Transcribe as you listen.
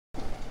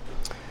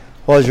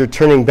Well, as you're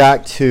turning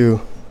back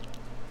to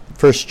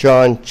 1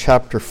 John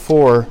chapter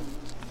 4,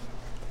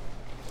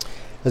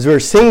 as we were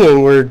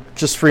singing, we're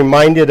just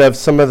reminded of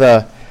some of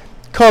the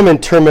common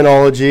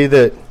terminology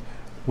that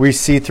we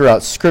see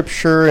throughout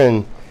Scripture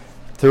and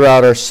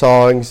throughout our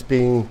songs,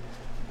 being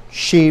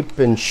sheep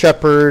and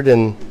shepherd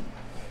and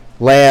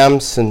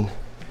lambs. And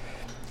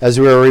as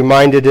we were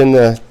reminded in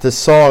the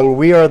song,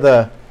 we're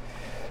the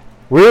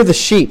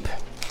sheep.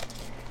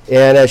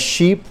 And as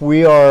sheep,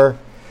 we are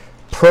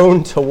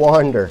prone to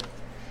wander.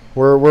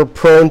 We're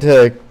prone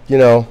to,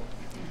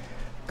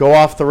 go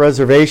off the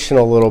reservation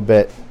a little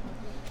bit.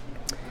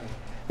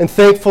 And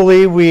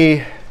thankfully,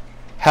 we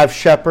have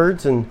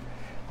shepherds, and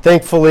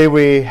thankfully,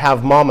 we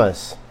have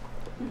mamas,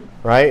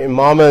 right? And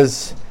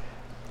mamas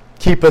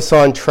keep us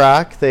on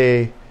track.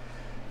 They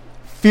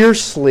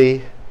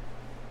fiercely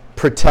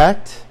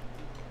protect,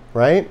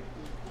 right?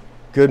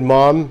 Good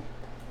mom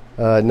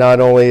not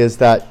only is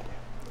that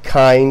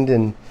kind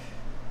and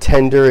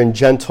tender and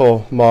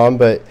gentle mom,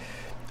 but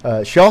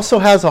she also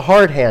has a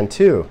hard hand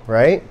too,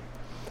 right?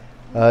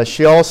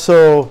 She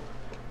also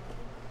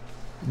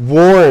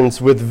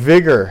warns with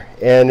vigor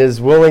and is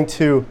willing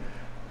to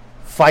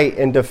fight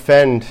and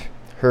defend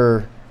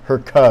her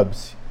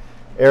cubs.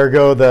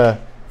 Ergo the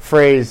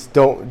phrase,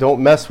 don't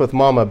mess with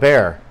Mama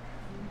Bear,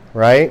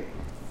 right?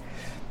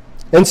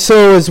 And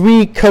so as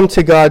we come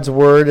to God's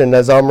Word, and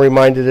as I'm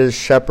reminded as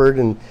shepherd,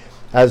 and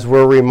as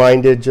we're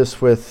reminded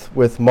just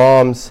with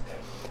moms,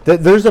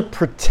 that there's a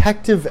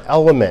protective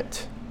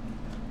element.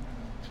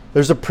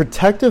 There's a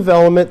protective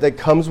element that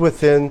comes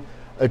within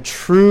a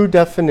true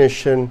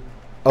definition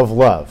of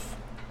love.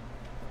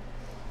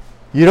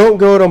 You don't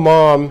go to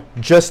mom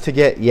just to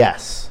get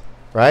yes,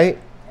 right?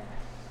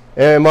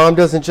 And mom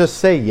doesn't just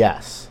say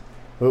yes.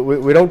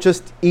 We don't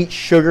just eat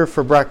sugar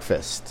for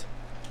breakfast,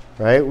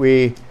 right?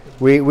 We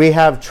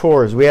have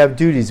chores, we have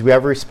duties, we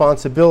have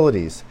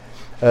responsibilities.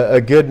 A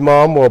good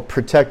mom will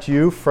protect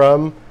you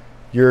from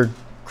your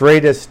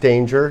greatest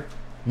danger,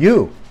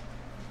 you.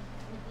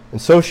 And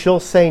so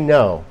she'll say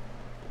no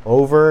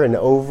over and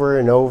over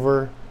and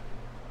over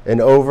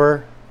and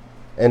over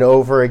and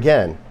over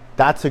again.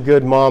 That's a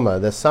good mama.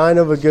 The sign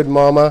of a good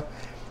mama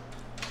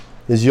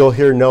is you'll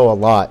hear no a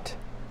lot.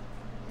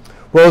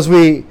 Well, as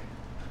we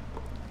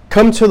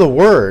come to the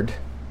Word,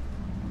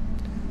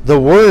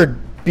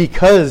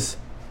 because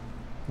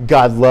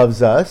God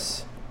loves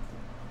us,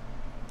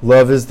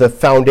 love is the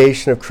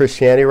foundation of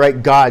Christianity,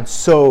 right? God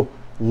so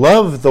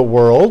loved the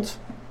world.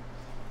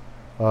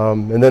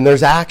 And then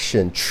there's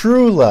action,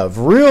 true love,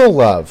 real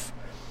love,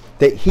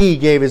 that He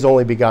gave His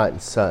only begotten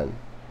Son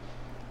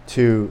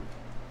to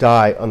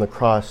die on the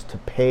cross to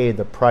pay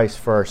the price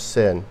for our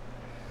sin.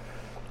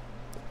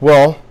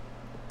 Well,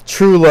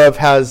 true love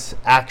has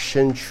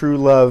action. True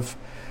love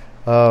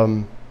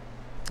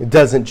it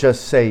doesn't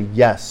just say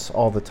yes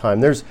all the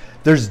time. There's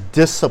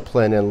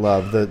discipline in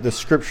love. The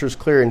Scripture's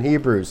clear in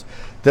Hebrews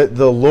that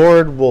the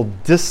Lord will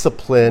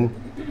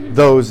discipline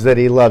those that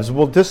He loves.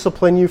 Will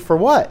discipline you for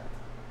what?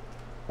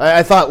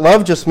 I thought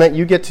love just meant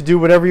you get to do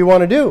whatever you want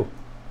to do.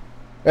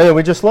 And then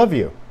we just love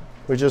you.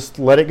 We just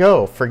let it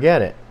go.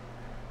 Forget it.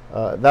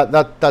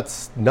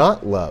 That's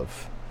not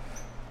love.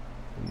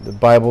 The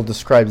Bible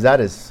describes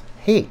that as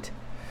hate.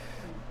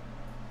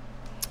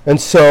 And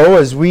so,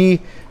 as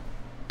we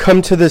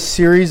come to this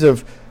series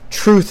of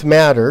Truth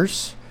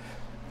Matters,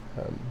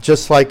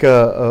 just like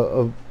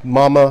a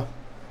mama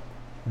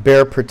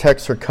bear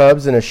protects her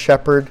cubs and a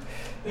shepherd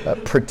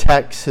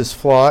protects his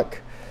flock,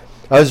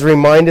 I was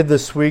reminded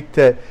this week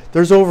that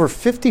there's over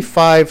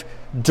 55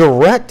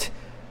 direct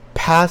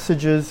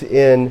passages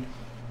in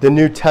the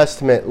New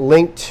Testament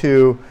linked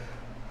to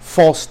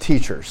false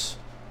teachers.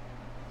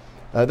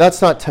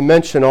 That's not to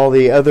mention all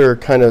the other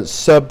kind of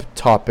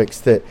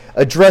subtopics that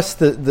address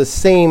the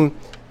same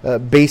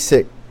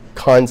basic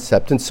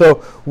concept. And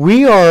so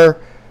we are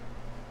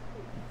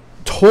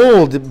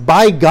told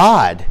by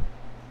God,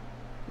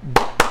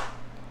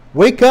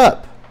 wake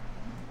up,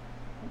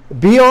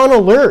 be on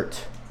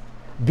alert,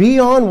 be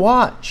on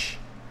watch.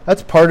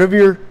 That's part of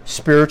your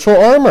spiritual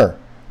armor,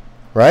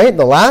 right?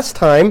 The last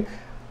time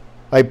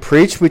I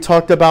preached, we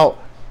talked about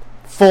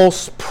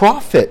false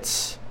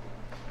prophets,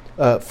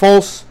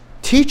 false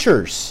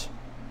teachers.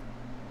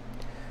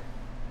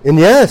 And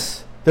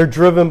yes, they're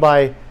driven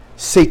by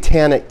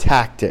satanic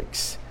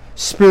tactics,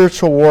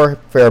 spiritual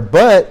warfare,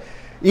 but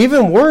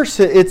even worse,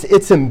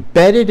 it's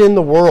embedded in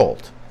the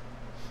world.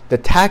 The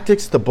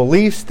tactics, the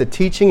beliefs, the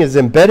teaching is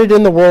embedded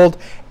in the world,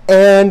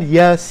 and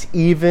yes,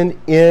 even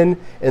in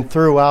and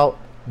throughout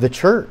the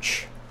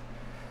church.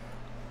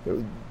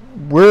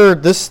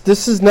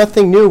 This is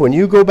nothing new. When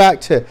you go back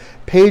to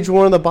page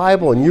 1 of the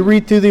Bible and you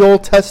read through the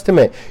Old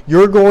Testament,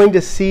 you're going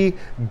to see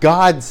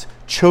God's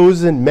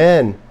chosen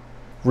men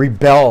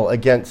rebel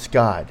against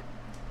God,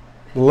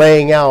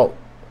 laying out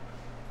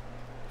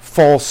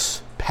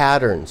false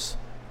patterns.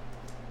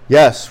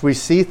 Yes, we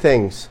see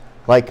things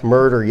like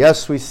murder.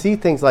 Yes, we see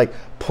things like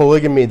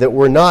polygamy that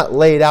were not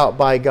laid out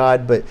by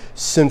God, but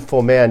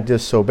sinful man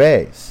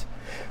disobeys.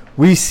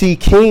 We see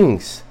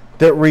kings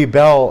that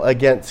rebel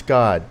against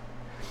God.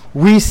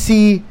 We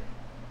see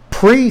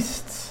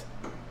priests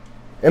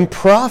and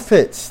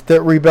prophets that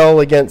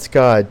rebel against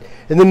God.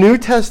 In the New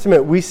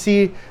Testament, we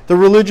see the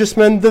religious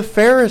men, the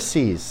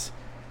Pharisees,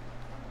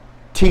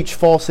 teach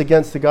false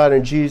against the God,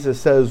 and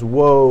Jesus says,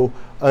 "Woe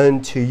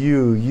unto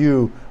you,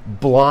 you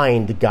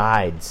blind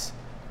guides."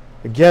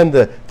 Again,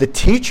 the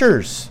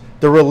teachers,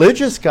 the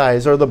religious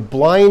guys, are the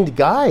blind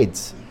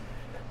guides.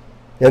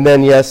 And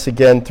then, yes,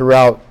 again,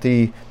 throughout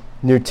the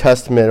New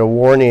Testament, a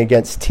warning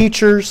against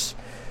teachers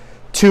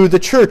to the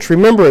church.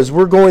 Remember, as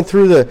we're going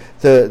through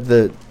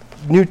the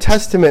New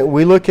Testament,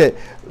 we look at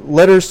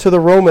letters to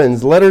the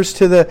Romans, letters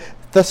to the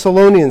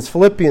Thessalonians,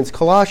 Philippians,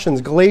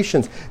 Colossians,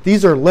 Galatians.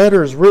 These are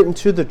letters written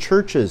to the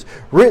churches,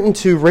 written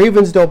to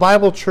Ravensdale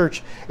Bible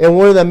Church. And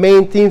one of the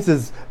main themes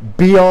is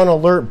be on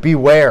alert,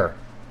 beware.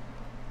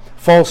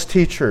 False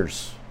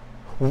teachers.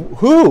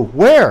 Who?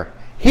 Where?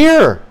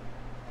 Here.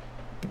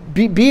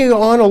 Be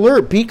on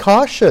alert. Be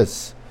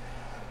cautious.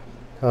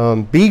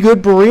 Be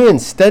good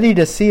Bereans. Study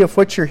to see if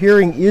what you're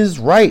hearing is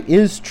right,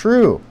 is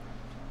true.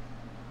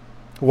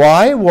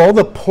 Why? Well,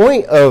 the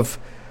point of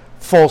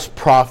false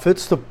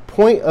prophets, the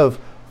point of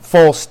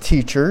false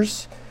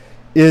teachers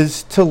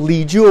is to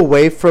lead you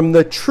away from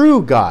the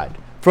true God,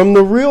 from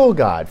the real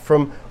God,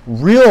 from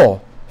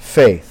real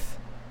faith.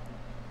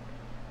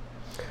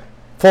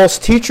 False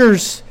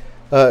teachers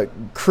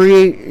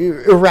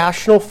create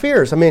irrational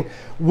fears. I mean,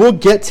 we'll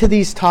get to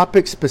these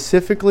topics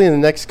specifically in the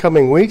next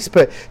coming weeks,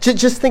 but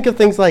just think of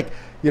things like,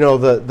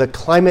 the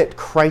climate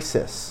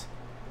crisis.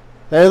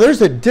 Now,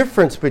 there's a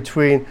difference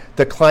between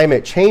the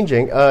climate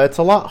changing. It's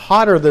a lot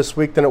hotter this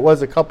week than it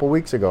was a couple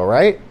weeks ago,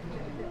 right?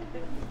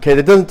 Okay,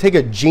 that doesn't take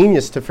a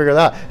genius to figure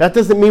that out. That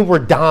doesn't mean we're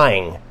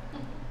dying.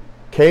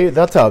 Okay,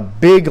 that's a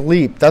big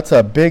leap. That's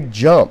a big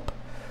jump.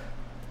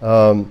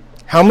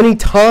 How many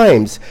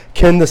times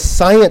can the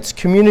science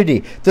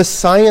community, the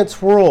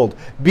science world,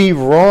 be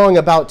wrong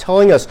about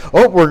telling us,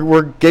 oh,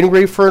 we're getting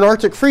ready for an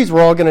Arctic freeze,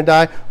 we're all going to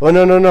die? Oh,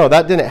 no,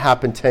 that didn't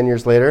happen 10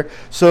 years later.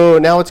 So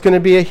now it's going to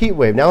be a heat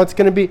wave. Now it's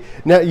going to be,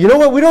 you know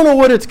what? We don't know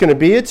what it's going to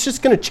be. It's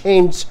just going to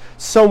change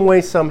some way,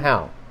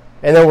 somehow.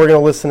 And then we're going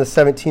to listen to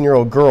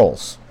 17-year-old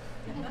girls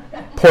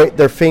point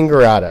their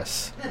finger at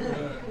us.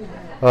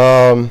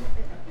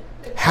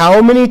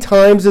 How many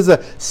times does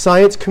a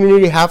science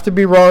community have to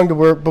be wrong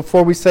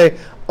before we say,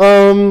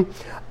 I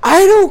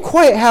don't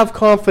quite have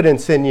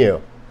confidence in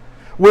you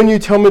when you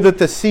tell me that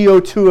the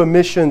CO2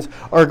 emissions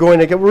are going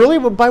to get, really,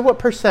 by what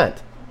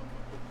percent?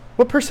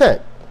 What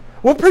percent?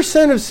 What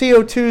percent of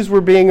CO2s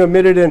were being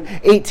emitted in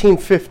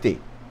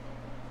 1850?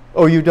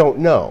 Oh, you don't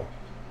know.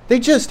 They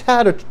just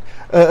had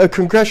a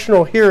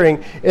congressional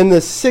hearing, and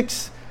the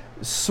 6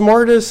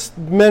 smartest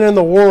men in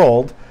the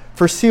world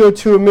for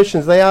CO2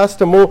 emissions, they asked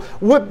them, well,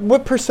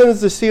 what percentage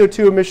of the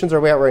CO2 emissions are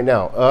we at right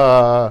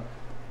now?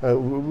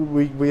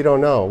 We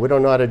don't know. We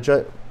don't know how to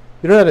judge.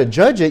 You don't know how to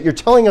judge it. You're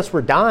telling us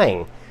we're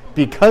dying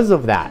because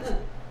of that.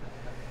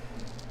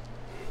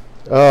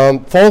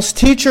 False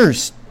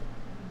teachers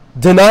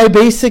deny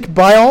basic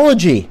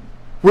biology.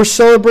 We're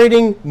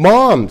celebrating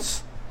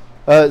moms.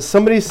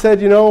 Somebody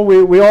said,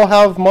 we all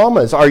have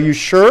mamas. Are you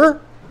sure?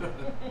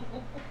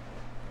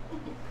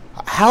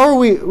 How are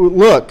we?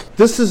 Look,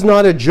 this is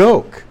not a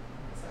joke.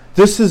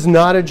 This is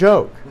not a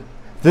joke.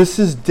 This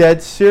is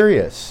dead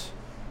serious.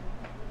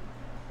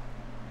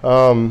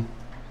 The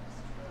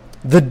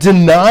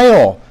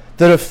denial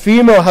that a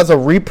female has a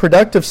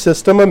reproductive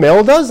system, a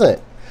male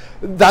doesn't.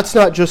 That's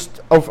not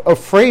just a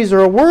phrase or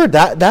a word.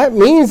 That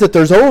means that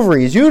there's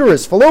ovaries,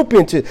 uterus,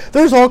 fallopian tube.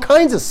 There's all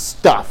kinds of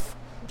stuff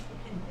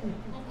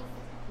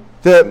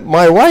that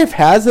my wife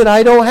has that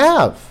I don't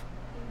have.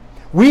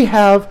 We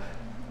have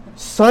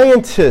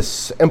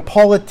scientists and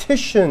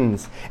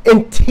politicians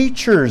and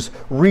teachers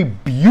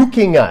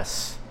rebuking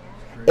us.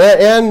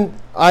 And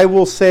I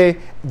will say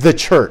the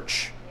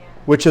church,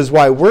 which is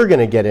why we're going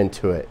to get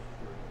into it.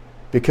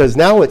 Because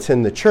now it's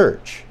in the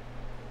church.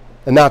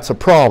 And that's a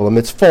problem.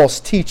 It's false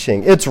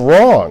teaching. It's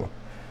wrong.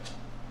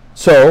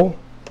 So,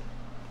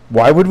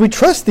 why would we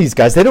trust these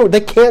guys?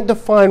 They can't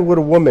define what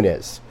a woman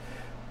is.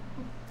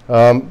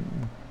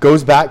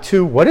 Goes back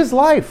to, what is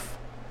life?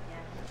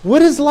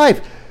 What is life?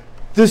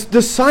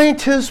 The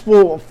scientists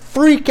will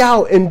freak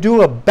out and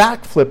do a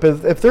backflip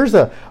if there's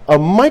a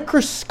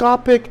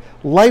microscopic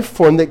life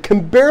form that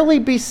can barely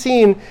be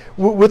seen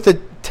with a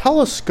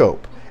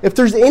telescope. If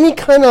there's any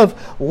kind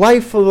of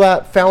life of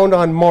that found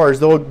on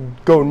Mars, they'll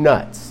go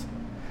nuts.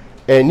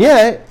 And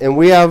yet, and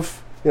we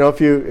have,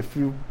 if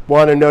you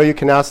want to know, you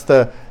can ask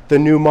the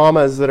new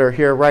mamas that are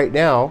here right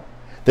now.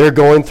 They're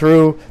going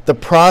through the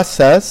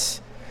process.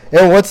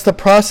 And what's the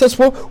process?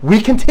 Well, we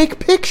can take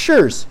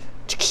pictures.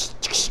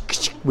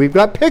 We've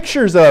got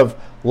pictures of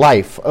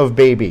life of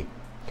baby.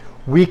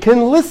 We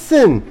can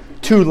listen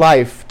to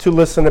life to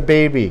listen to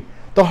baby.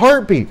 The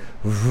heartbeat,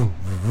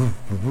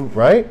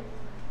 right?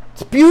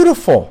 It's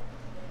beautiful.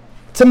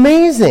 It's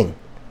amazing.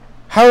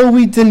 How are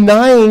we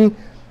denying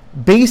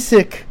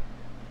basic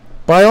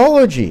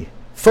biology?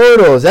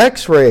 Photos,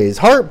 x-rays,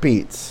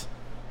 heartbeats.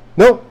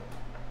 Nope.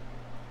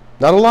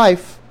 Not a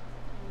life.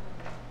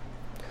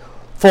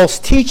 False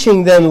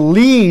teaching then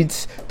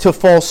leads to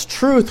false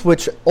truth,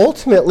 which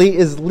ultimately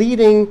is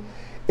leading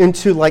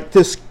into like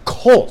this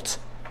cult.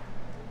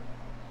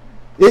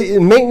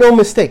 Make no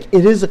mistake,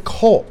 it is a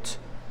cult.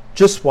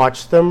 Just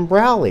watch them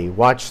rally.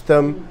 Watch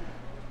them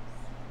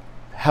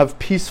have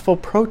peaceful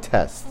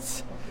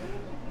protests.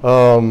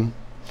 Well,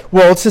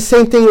 it's the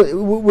same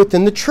thing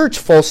within the church.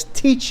 False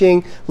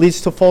teaching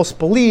leads to false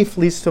belief,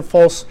 leads to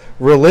false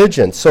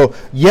religion. So,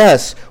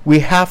 yes, we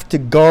have to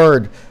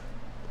guard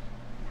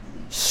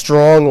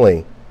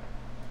strongly.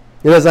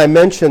 And as I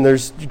mentioned,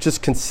 there's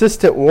just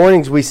consistent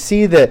warnings. We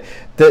see that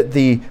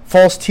the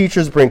false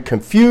teachers bring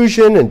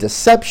confusion and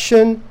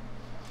deception.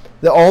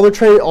 That all they're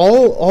trying,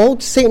 all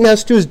Satan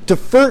has to do is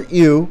divert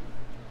you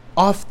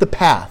off the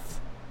path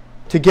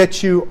to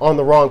get you on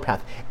the wrong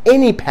path.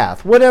 Any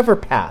path, whatever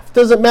path,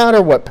 doesn't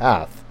matter what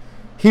path.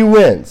 He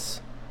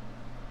wins.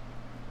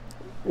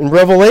 In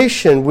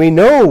Revelation, we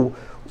know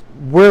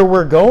where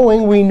we're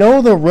going. We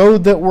know the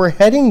road that we're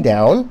heading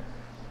down.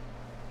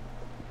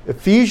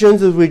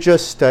 Ephesians, as we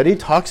just studied,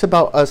 talks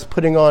about us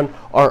putting on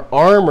our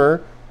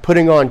armor,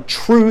 putting on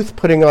truth,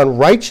 putting on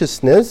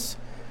righteousness.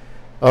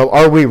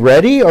 Are we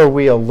ready? Are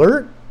we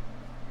alert?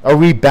 Are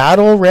we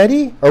battle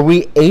ready? Are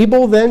we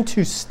able then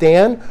to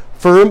stand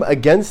firm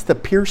against the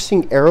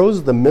piercing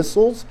arrows, the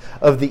missiles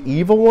of the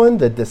evil one,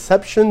 the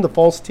deception, the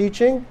false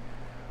teaching?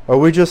 Are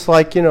we just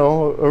like,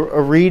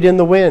 a reed in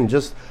the wind,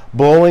 just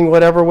blowing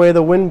whatever way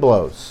the wind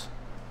blows?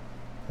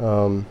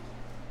 A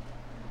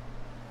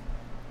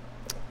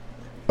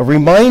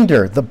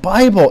reminder, the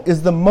Bible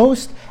is the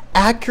most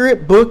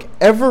accurate book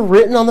ever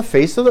written on the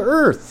face of the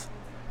earth.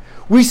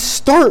 We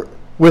start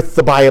with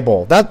the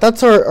Bible.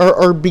 That's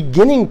our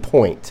beginning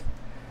point.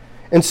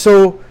 And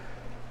so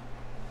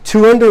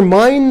to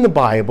undermine the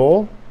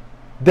Bible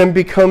then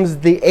becomes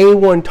the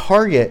A1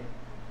 target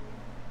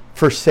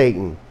for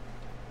Satan.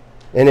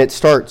 And it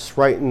starts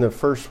right in the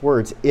first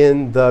words,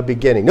 in the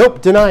beginning.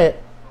 Nope, deny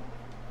it.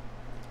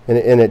 And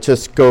it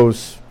just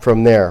goes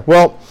from there.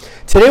 Well,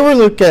 today we're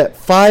looking at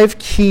five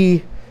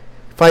keys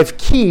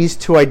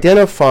to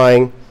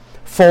identifying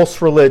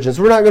false religions.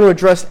 We're not going to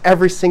address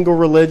every single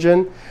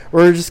religion.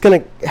 We're just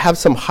going to have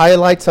some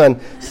highlights on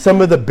some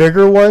of the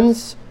bigger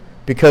ones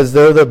because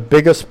they're the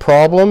biggest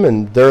problem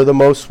and they're the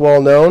most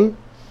well known.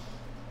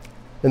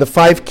 And the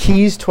 5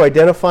 keys to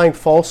identifying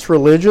false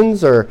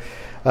religions are,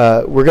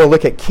 we're going to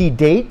look at key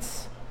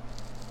dates.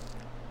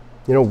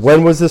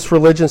 When was this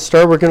religion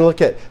started? We're going to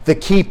look at the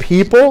key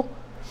people.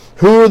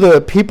 Who are the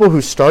people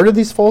who started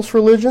these false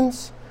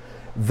religions?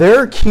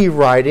 Their key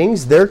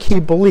writings, their key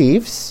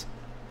beliefs,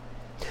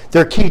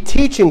 their key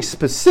teachings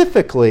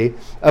specifically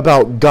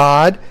about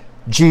God,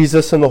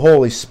 Jesus, and the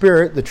Holy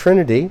Spirit, the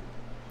Trinity.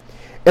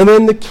 And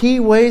then the key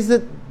ways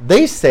that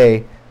they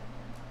say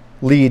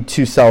lead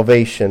to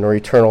salvation or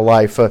eternal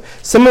life.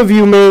 Some of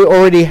you may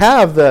already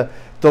have the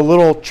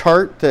little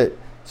chart that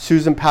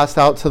Susan passed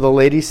out to the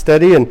ladies'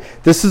 study, and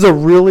this is a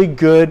really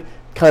good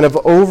kind of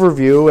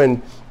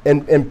overview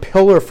and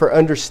pillar for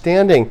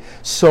understanding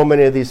so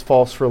many of these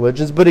false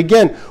religions. But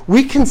again,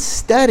 we can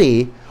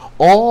study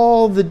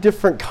all the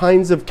different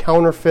kinds of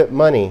counterfeit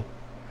money,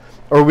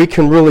 or we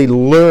can really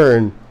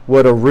learn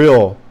what a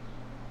real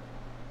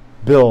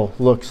bill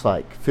looks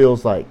like,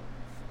 feels like,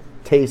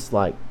 tastes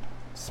like,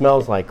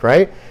 smells like,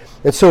 right?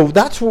 And so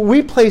that's where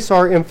we place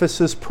our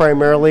emphasis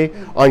primarily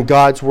on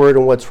God's word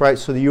and what's right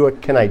so that you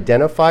can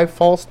identify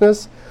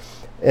falseness.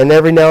 And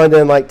every now and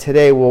then, like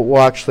today, we'll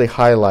actually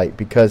highlight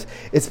because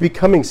it's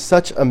becoming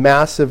such a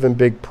massive and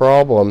big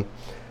problem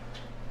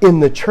in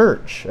the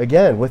church.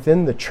 Again,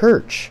 within the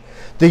church.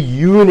 The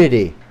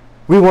unity.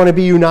 We want to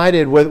be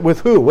united with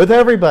who? With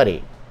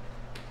everybody.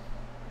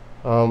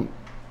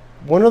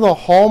 One of the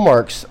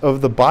hallmarks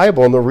of the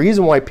Bible, and the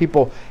reason why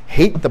people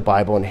hate the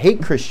Bible and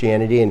hate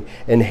Christianity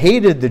and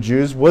hated the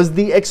Jews, was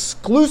the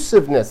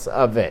exclusiveness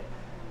of it.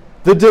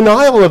 The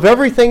denial of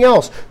everything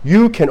else.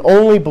 You can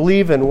only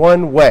believe in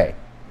one way.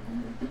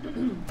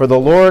 For the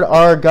Lord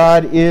our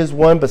God is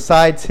one.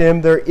 Besides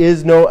him, there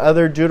is no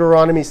other.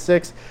 Deuteronomy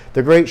 6,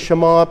 the great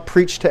Shema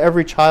preached to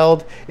every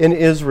child in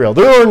Israel.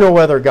 There are no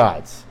other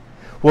gods.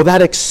 Well,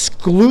 that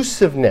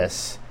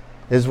exclusiveness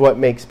is what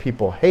makes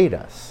people hate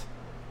us.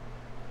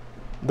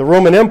 The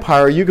Roman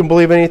Empire, you can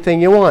believe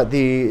anything you want.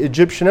 The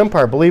Egyptian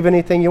Empire, believe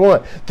anything you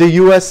want. The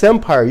U.S.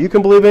 Empire, you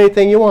can believe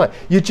anything you want.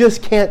 You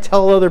just can't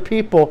tell other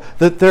people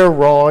that they're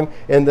wrong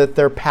and that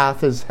their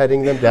path is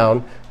heading them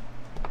down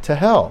to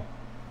hell.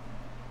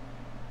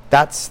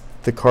 That's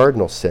the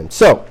cardinal sin.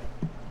 So,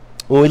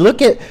 when we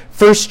look at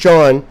 1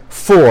 John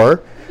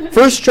 4,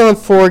 1 John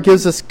 4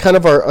 gives us kind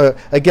of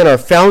our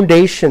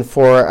foundation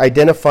for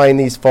identifying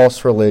these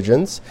false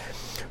religions.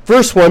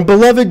 Verse 1,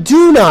 Beloved,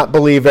 do not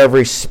believe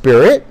every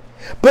spirit,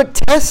 but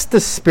test the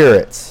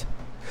spirits.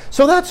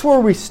 So that's where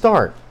we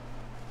start.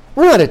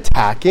 We're not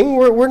attacking.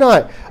 We're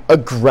not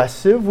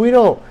aggressive.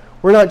 We're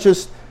not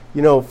just,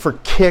 for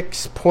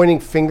kicks, pointing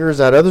fingers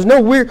at others. No,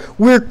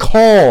 we're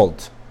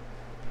called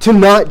to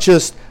not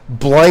just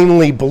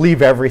blindly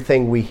believe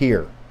everything we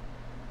hear.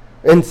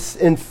 And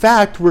in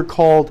fact, we're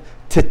called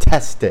to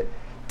test it.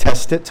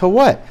 Test it to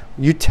what?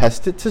 You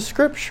test it to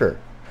Scripture.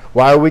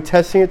 Why are we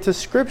testing it to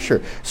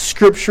Scripture?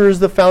 Scripture is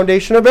the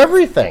foundation of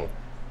everything.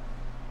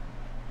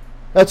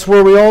 That's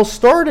where we all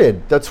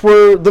started. That's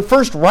where the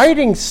first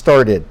writings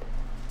started.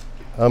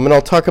 And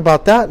I'll talk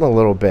about that in a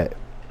little bit.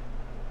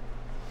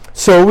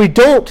 So we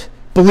don't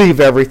believe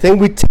everything.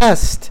 We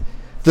test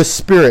the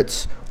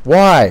spirits.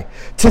 Why?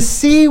 To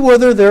see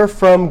whether they're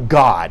from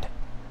God.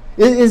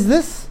 Is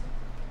this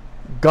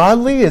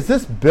godly? Is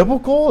this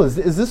biblical?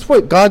 Is this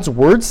what God's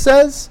word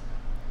says?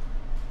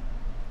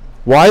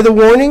 Why the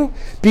warning?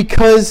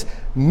 Because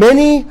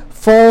many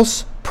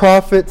false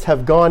prophets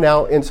have gone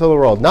out into the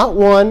world. Not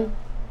one.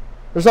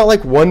 There's not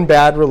like one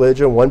bad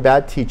religion, one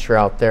bad teacher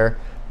out there.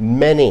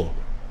 Many.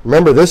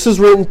 Remember, this is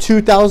written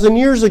 2,000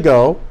 years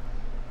ago.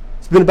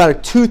 It's been about a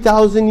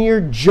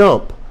 2,000-year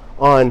jump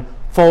on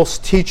false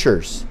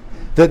teachers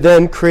that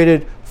then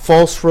created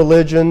false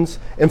religions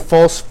and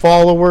false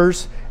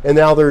followers, and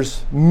now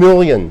there's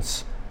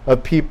millions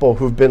of people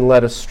who've been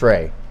led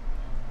astray.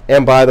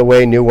 And by the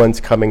way, new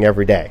ones coming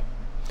every day.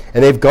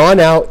 And they've gone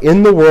out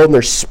in the world, and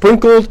they're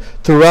sprinkled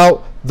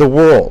throughout the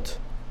world.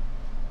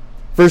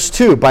 Verse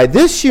 2, by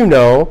this you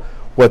know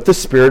what the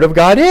Spirit of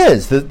God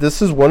is.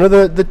 This is one of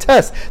the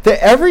tests.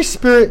 That every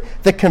spirit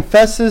that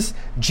confesses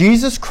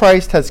Jesus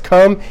Christ has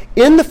come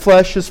in the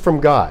flesh is from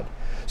God.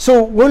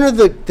 So one of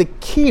the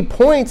key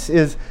points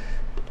is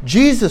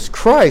Jesus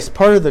Christ,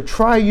 part of the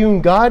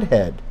triune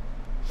Godhead,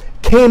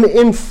 came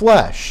in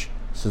flesh.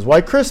 This is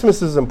why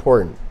Christmas is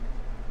important.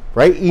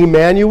 Right?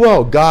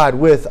 Emmanuel, God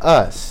with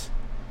us.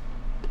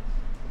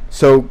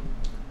 So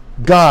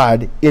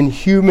God in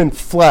human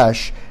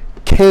flesh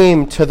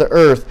came to the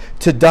earth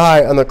to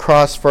die on the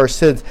cross for our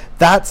sins.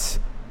 That's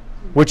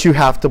what you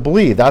have to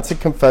believe. That's a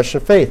confession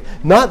of faith.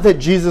 Not that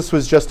Jesus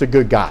was just a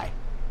good guy.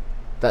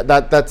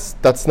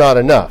 That's not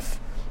enough.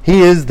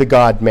 He is the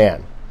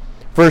God-man.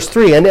 Verse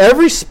 3, and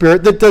every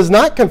spirit that does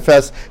not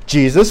confess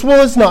Jesus,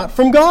 well, is not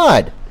from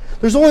God.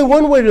 There's only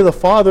one way to the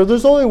Father.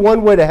 There's only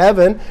one way to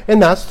heaven,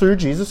 and that's through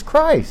Jesus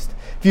Christ.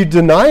 If you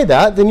deny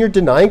that, then you're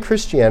denying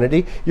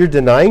Christianity, you're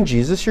denying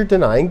Jesus, you're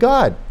denying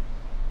God.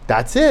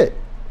 That's it.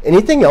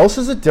 Anything else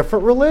is a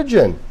different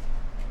religion.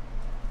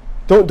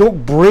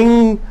 Don't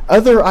bring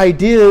other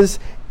ideas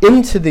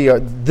into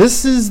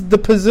this is the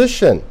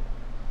position.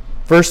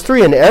 Verse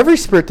 3, and every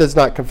spirit does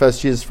not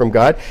confess Jesus from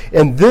God,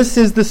 and this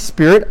is the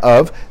spirit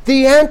of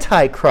the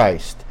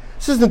Antichrist.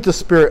 This isn't the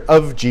spirit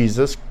of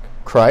Jesus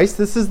Christ.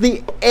 This is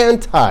the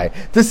anti.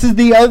 This is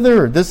the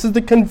other. This is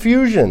the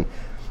confusion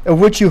of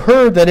which you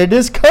heard that it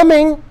is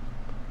coming.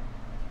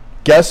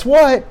 Guess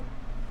what?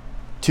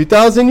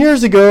 2,000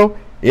 years ago,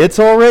 it's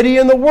already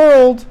in the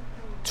world.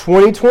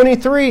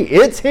 2023,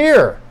 it's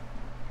here.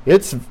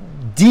 It's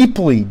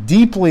deeply,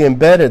 deeply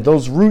embedded.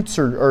 Those roots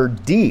are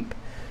deep.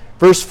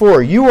 Verse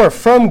 4, you are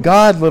from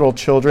God, little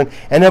children,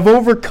 and have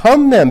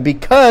overcome them,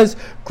 because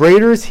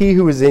greater is he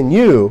who is in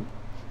you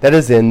that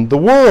is in the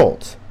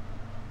world.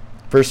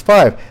 Verse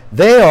 5,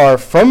 they are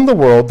from the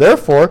world,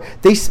 therefore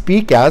they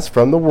speak as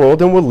from the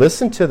world and will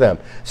listen to them.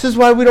 This is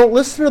why we don't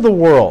listen to the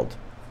world.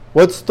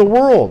 What's the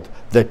world?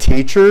 The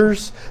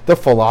teachers, the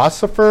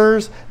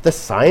philosophers, the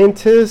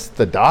scientists,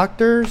 the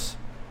doctors, ...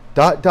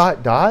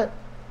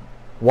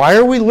 Why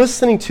are we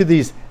listening to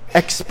these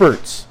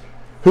experts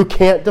who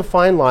can't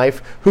define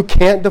life, who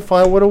can't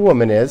define what a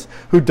woman is,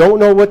 who don't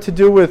know what to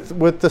do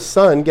with the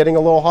sun getting a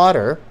little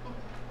hotter?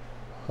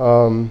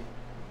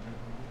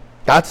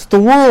 That's the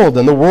world,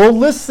 and the world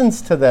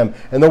listens to them,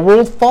 and the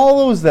world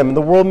follows them, and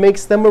the world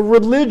makes them a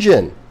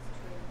religion.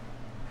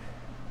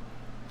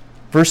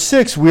 Verse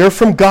 6, we are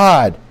from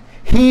God.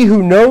 He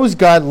who knows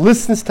God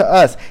listens to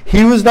us. He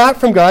who is not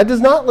from God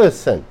does not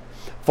listen.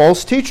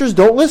 False teachers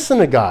don't listen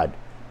to God.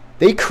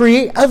 They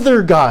create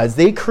other gods.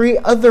 They create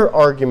other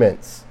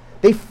arguments.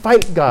 They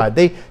fight God.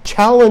 They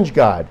challenge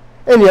God.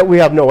 And yet we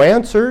have no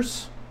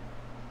answers.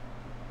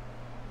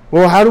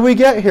 Well, how do we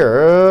get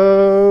here?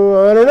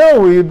 I don't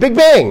know. Big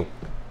Bang.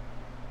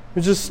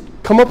 We just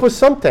come up with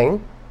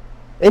something.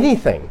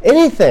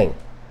 Anything.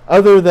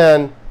 Other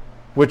than,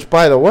 which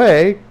by the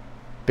way,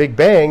 Big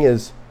Bang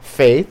is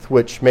faith,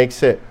 which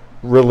makes it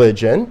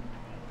religion.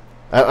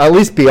 At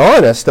least be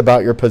honest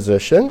about your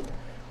position.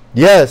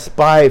 Yes,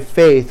 by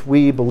faith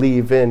we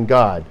believe in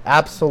God.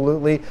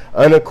 Absolutely,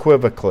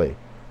 unequivocally.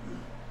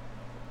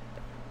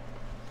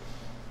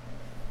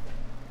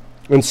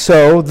 And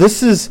so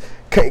this is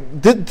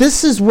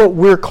what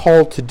we're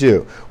called to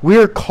do. We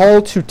are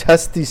called to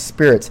test these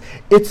spirits.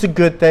 It's a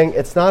good thing.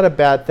 It's not a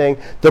bad thing.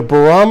 The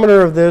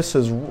barometer of this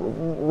is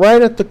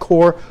right at the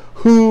core.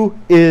 Who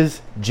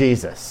is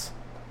Jesus?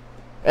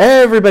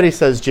 Everybody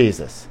says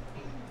Jesus.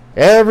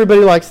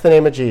 Everybody likes the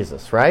name of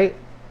Jesus, right?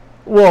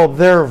 Well,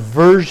 their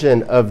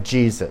version of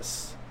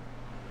Jesus.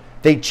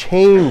 They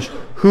change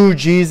who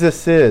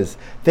Jesus is.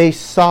 They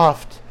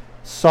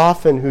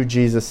soften who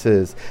Jesus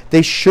is.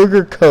 They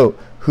sugarcoat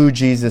who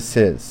Jesus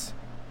is.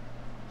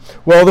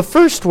 Well, the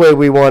first way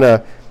we want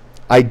to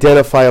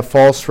identify a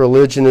false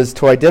religion is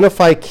to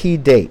identify key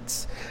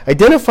dates.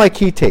 Identify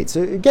key dates.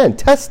 Again,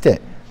 test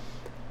it.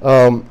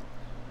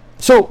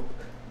 So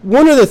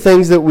one of the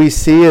things that we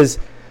see is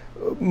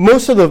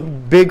most of the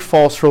big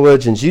false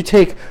religions, you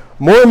take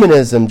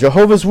Mormonism,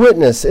 Jehovah's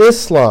Witness,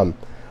 Islam.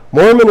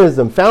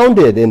 Mormonism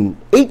founded in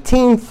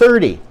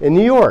 1830 in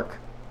New York.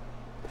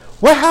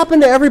 What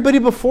happened to everybody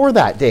before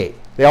that date?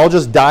 They all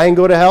just die and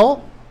go to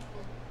hell?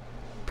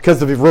 Because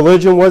the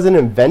religion wasn't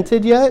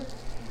invented yet?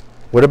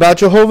 What about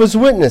Jehovah's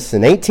Witness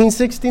in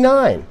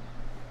 1869?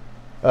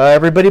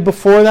 Everybody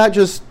before that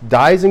just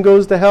dies and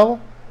goes to hell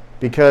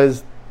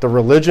because the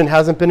religion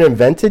hasn't been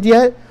invented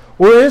yet?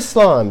 Or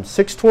Islam,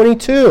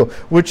 622,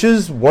 which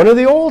is one of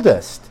the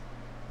oldest.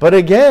 But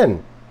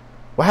again,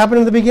 what happened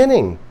in the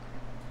beginning?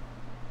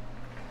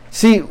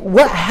 See,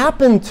 what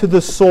happened to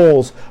the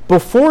souls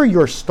before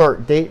your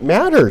start date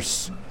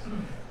matters.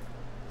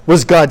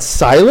 Was God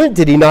silent?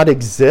 Did he not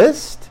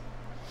exist?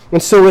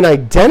 And so in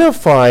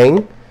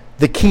identifying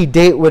the key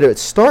date when it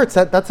starts,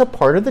 that's a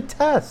part of the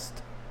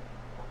test.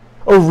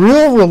 A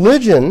real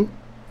religion,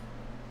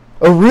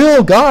 a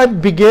real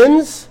God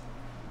begins.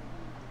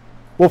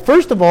 Well,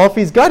 first of all, if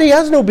he's God, he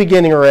has no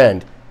beginning or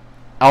end.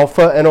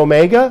 Alpha and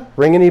Omega,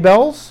 ring any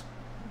bells?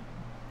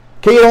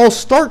 Okay, it all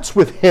starts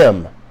with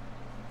him.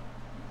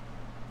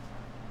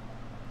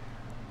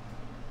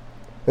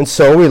 And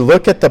so we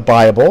look at the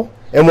Bible,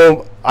 and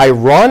when,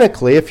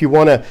 ironically, if you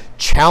want to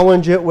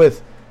challenge it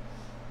with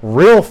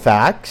real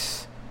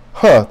facts,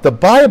 the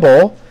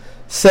Bible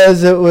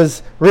says it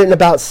was written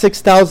about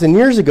 6,000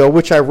 years ago,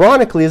 which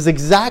ironically is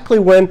exactly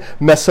when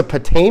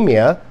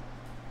Mesopotamia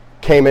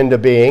came into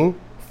being.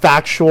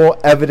 Factual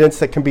evidence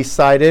that can be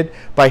cited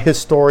by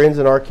historians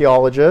and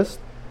archaeologists.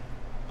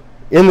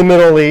 In the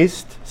Middle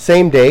East,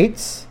 same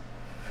dates.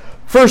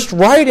 First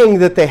writing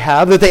that they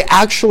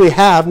actually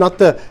have, not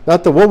the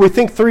what we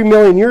think 3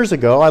 million years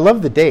ago. I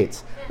love the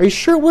dates. Are you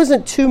sure it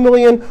wasn't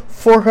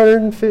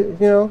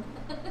 2,450?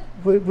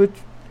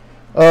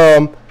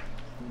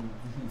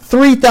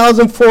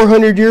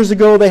 3,400 years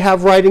ago, they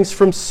have writings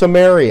from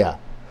Samaria.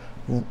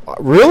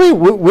 Really?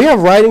 We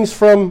have writings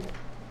from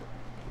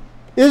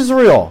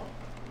Israel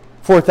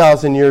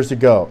 4,000 years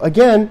ago.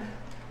 Again,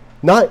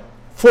 not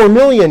 4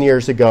 million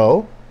years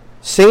ago.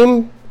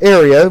 Same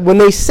area. When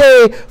they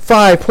say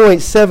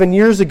 5.7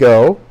 years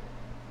ago,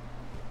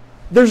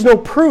 there's no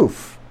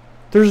proof.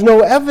 There's no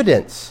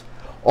evidence.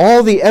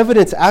 All the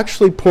evidence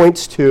actually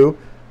points to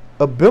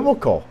a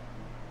biblical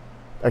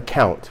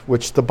account,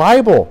 which the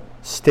Bible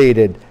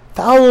stated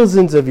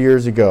thousands of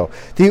years ago.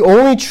 The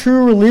only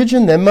true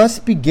religion then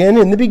must begin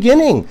in the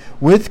beginning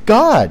with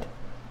God,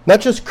 not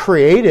just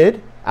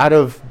created out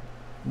of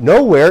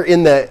nowhere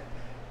in the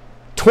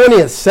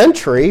 20th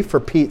century, for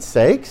Pete's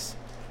sakes.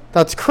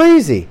 That's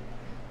crazy.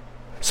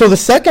 So the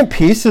second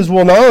piece is,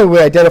 well, not only are we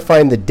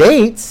identifying the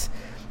dates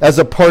as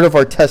a part of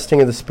our testing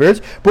of the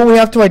spirits, but we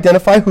have to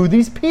identify who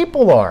these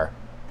people are.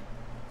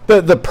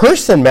 The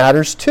person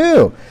matters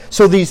too.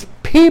 So these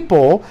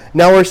people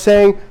now are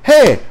saying,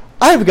 hey,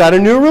 I've got a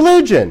new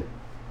religion.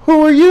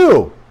 Who are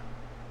you?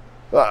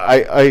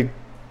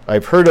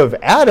 I've heard of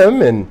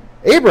Adam and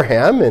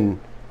Abraham and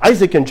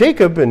Isaac and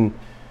Jacob and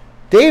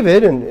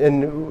David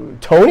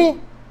and Tony.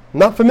 I'm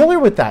not familiar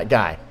with that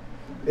guy.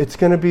 It's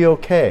going to be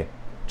okay.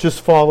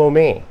 Just follow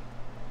me.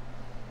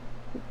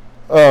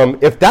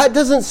 If that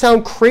doesn't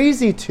sound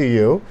crazy to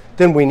you,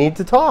 then we need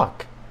to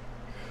talk.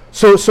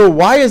 So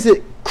why is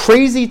it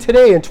crazy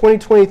today in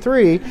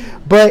 2023,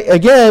 but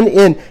again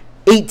in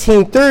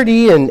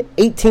 1830 and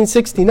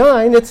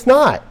 1869, it's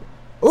not?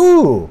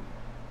 Ooh,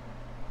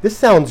 this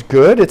sounds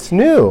good. It's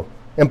new.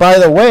 And by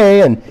the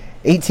way, in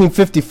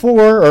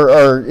 1854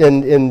 or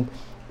in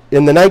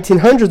the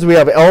 1900s, we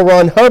have L.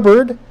 Ron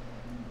Hubbard.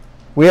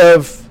 We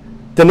have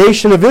the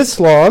Nation of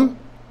Islam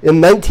in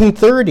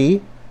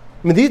 1930.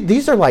 I mean,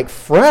 these are like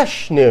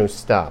fresh new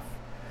stuff.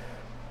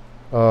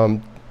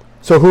 So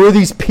who are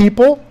these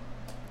people?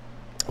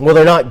 Well,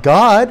 they're not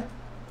God.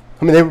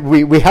 I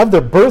mean, we have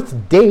their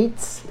birth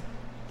dates.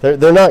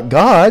 They're not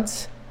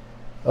gods.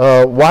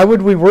 Why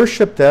would we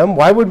worship them?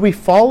 Why would we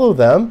follow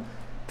them?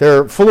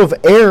 They're full of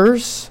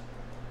errors.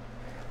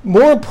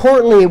 More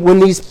importantly, when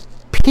these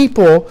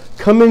people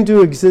come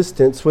into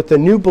existence with a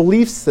new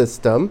belief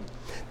system,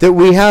 that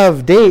we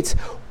have dates,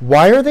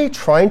 why are they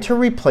trying to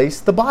replace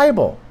the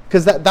Bible?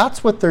 Because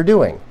that's what they're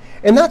doing.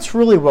 And that's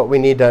really what we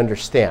need to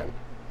understand.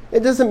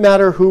 It doesn't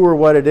matter who or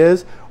what it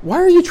is. Why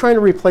are you trying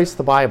to replace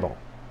the Bible?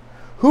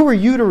 Who are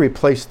you to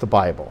replace the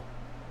Bible?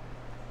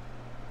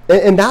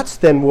 And that's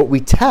then what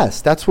we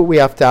test. That's what we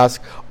have to ask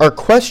our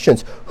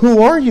questions.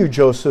 Who are you,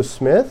 Joseph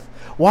Smith?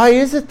 Why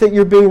is it that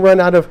you're being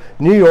run out of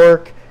New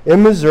York,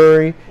 in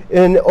Missouri,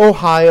 in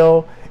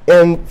Ohio,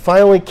 and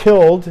finally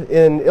killed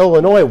in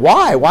Illinois?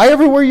 Why? Why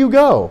everywhere you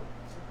go?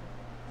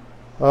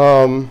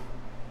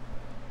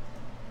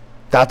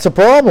 That's a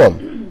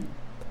problem.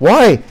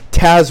 Why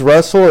Taz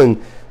Russell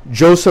and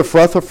Joseph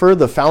Rutherford,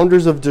 the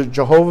founders of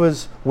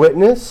Jehovah's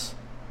Witness?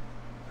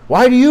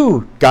 Why do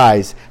you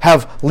guys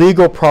have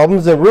legal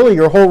problems? And really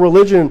your whole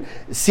religion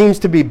seems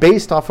to be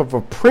based off of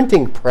a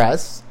printing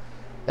press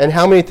and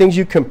how many things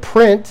you can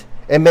print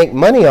and make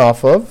money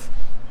off of.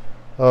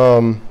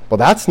 Well,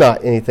 that's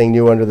not anything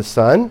new under the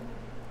sun.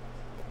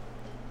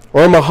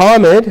 Or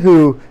Muhammad,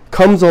 who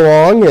comes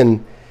along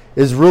and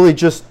is really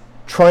just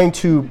trying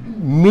to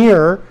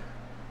mirror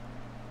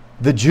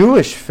the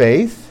Jewish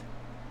faith,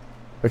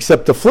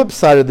 except the flip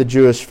side of the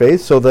Jewish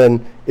faith, so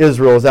then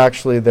Israel is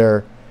actually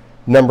their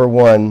number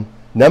one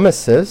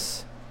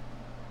nemesis.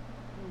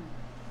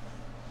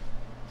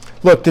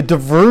 Look, the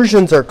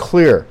diversions are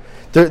clear.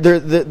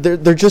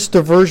 They're just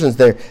diversions.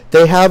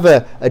 They have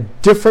a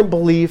different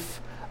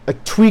belief, a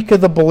tweak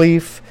of the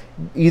belief,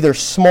 either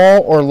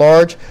small or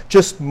large,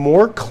 just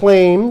more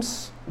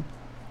claims,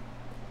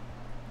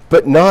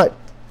 but not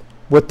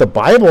what the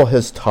Bible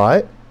has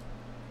taught.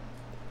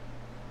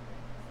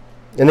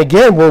 And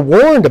again, we're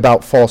warned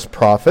about false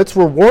prophets.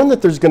 We're warned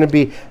that there's going to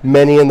be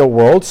many in the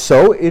world,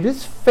 so it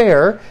is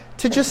fair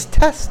to just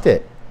test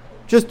it.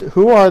 Just,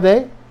 who are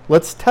they?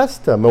 Let's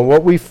test them. And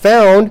what we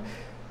found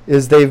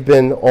is they've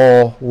been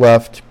all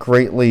left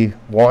greatly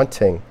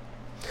wanting.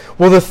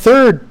 Well, the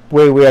third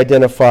way we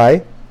identify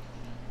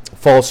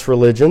false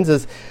religions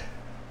is,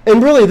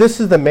 and really this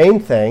is the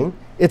main thing,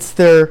 it's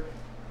their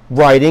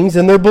writings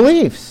and their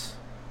beliefs.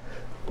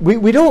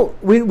 We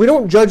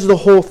don't judge the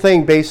whole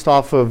thing based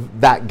off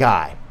of that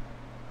guy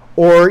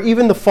or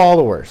even the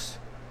followers.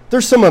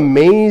 There's some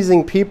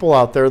amazing people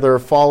out there that are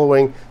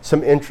following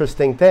some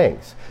interesting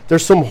things.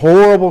 There's some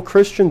horrible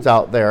Christians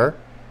out there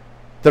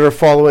that are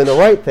following the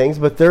right things,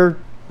 but they're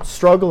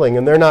struggling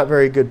and they're not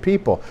very good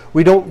people.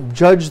 We don't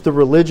judge the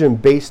religion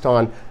based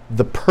on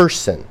the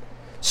person.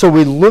 So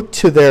we look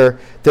to their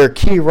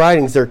key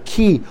writings, their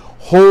key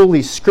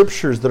holy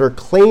scriptures that are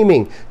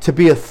claiming to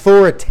be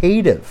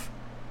authoritative.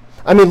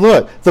 I mean,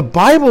 look, the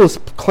Bible is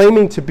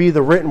claiming to be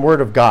the written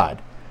word of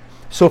God.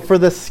 So for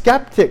the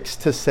skeptics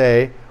to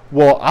say,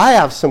 well, I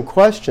have some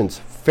questions,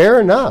 fair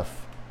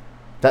enough.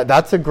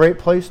 That's a great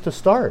place to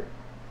start.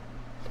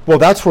 Well,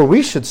 that's where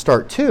we should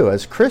start too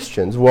as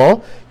Christians.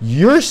 Well,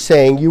 you're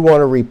saying you want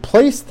to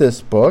replace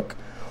this book.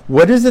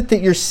 What is it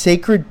that your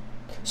sacred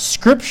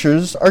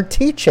scriptures are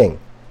teaching?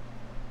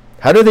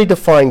 How do they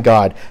define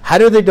God? How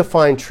do they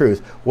define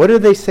truth? What do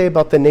they say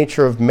about the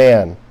nature of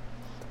man,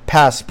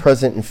 past,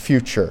 present, and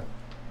future?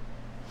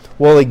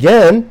 Well,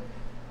 again,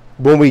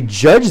 when we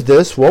judge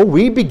this, well,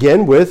 we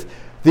begin with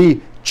the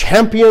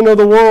champion of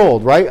the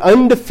world, right?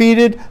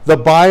 Undefeated, the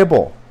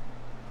Bible.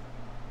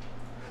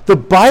 The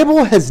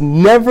Bible has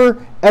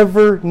never,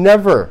 ever,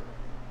 never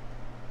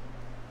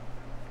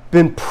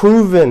been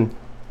proven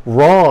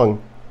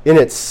wrong in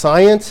its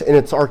science, in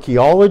its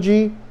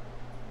archaeology,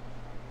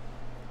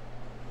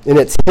 in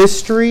its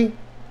history.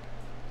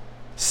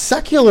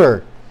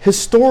 Secular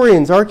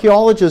historians,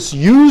 archaeologists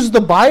use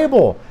the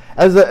Bible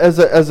as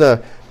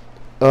a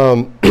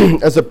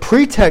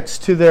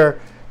pretext to their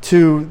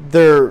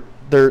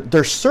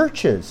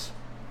searches.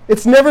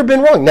 It's never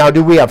been wrong. Now,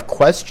 do we have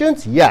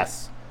questions?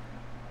 Yes.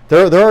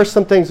 There are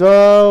some things,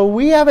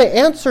 we haven't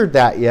answered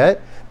that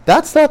yet.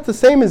 That's not the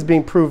same as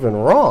being proven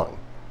wrong.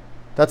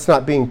 That's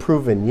not being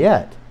proven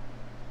yet.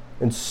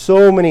 And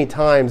so many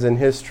times in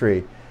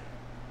history,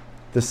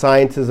 the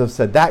scientists have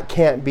said, that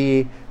can't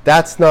be,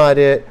 that's not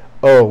it.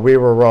 Oh, we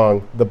were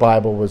wrong. The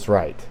Bible was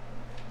right.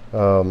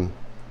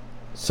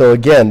 So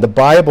again, the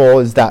Bible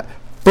is that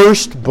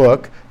first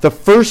book, the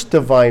first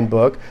divine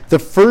book, the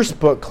first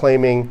book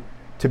claiming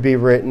to be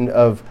written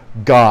of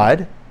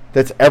God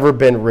that's ever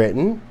been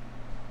written.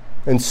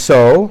 And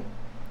so,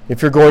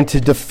 if you're going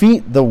to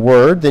defeat the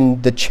word,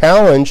 then the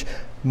challenge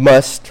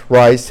must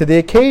rise to the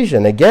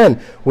occasion. Again,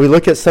 we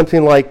look at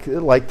something like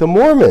the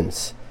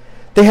Mormons.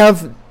 They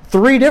have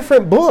 3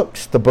 different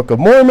books: the Book of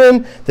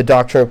Mormon, the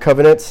Doctrine of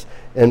Covenants,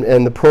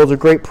 and the Pearls of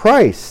Great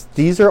Price.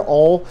 These are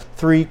all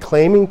 3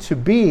 claiming to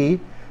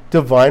be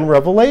divine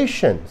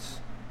revelations.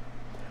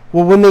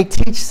 Well, when they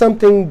teach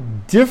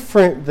something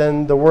different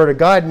than the Word of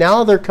God,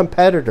 now they're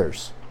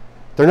competitors.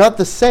 They're not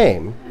the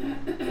same.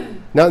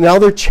 Now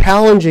they're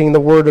challenging the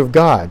Word of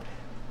God.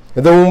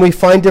 And then when we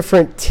find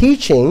different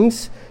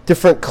teachings,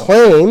 different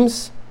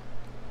claims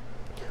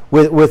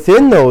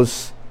within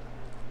those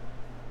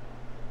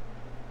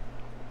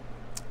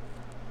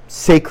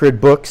sacred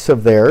books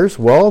of theirs,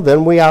 well,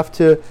 then we have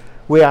to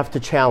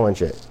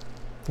challenge it.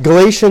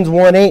 Galatians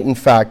 1:8, in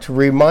fact,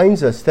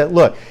 reminds us that,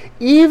 look,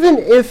 even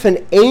if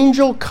an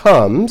angel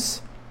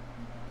comes,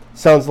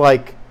 sounds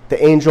like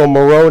the angel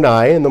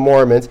Moroni in the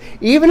Mormons,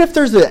 even if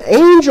there's an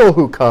angel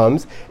who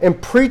comes and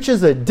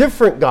preaches a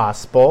different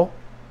gospel,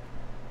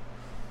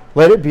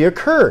 let it be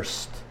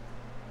accursed.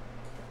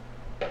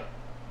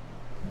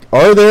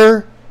 Are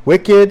there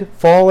wicked,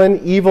 fallen,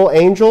 evil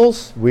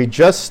angels? We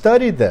just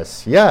studied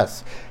this.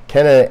 Yes.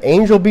 Can an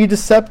angel be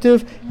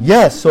deceptive?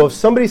 Yes. So if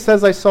somebody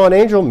says, I saw an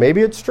angel,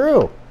 maybe it's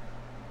true.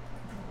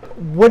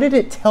 What did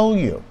it tell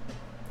you?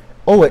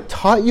 Oh, it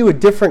taught you a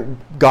different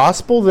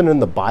gospel than in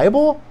the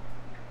Bible?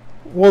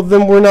 Well,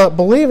 then we're not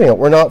believing it.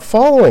 We're not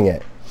following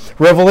it.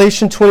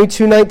 Revelation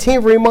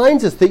 22:19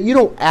 reminds us that you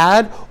don't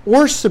add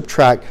or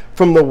subtract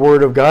from the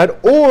Word of God,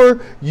 or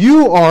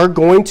you are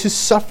going to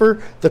suffer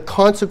the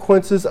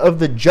consequences of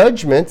the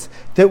judgments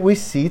that we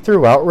see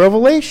throughout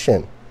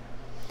Revelation.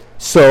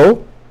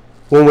 So,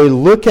 When we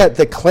look at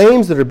the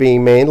claims that are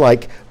being made,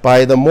 like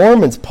by the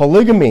Mormons,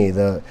 polygamy,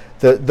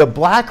 the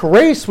black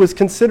race was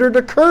considered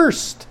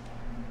accursed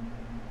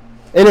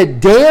and a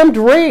damned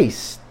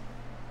race.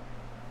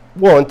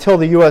 Well, until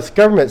the U.S.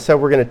 government said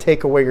we're going to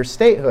take away your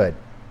statehood.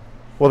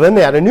 Well, then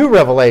they had a new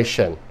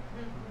revelation.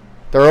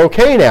 They're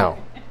okay now.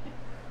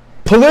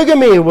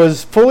 Polygamy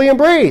was fully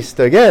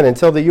embraced, again,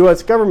 until the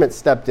U.S. government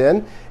stepped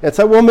in and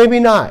said, well, maybe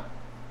not.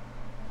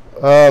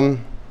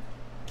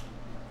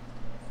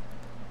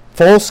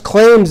 False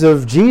claims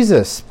of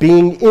Jesus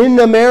being in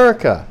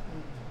America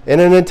in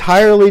an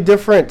entirely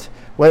different,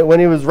 when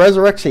he was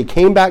resurrected, he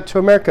came back to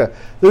America.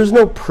 There's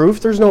no proof,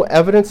 there's no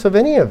evidence of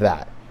any of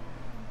that.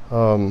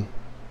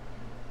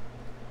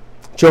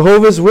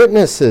 Jehovah's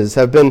Witnesses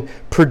have been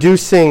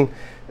producing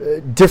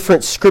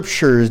different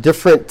scriptures,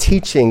 different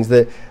teachings,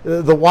 the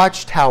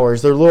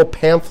Watchtowers, their little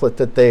pamphlet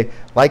that they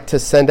like to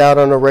send out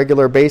on a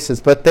regular basis.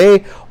 But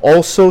they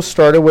also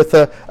started with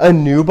a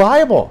new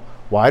Bible.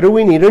 Why do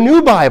we need a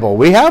new Bible?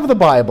 We have the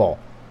Bible.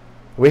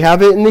 We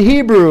have it in the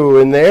Hebrew,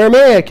 in the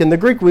Aramaic, in the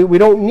Greek. We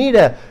don't need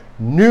a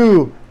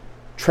new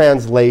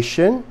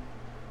translation.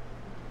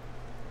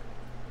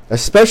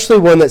 Especially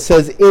one that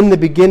says, in the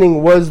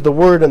beginning was the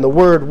Word, and the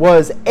Word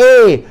was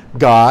a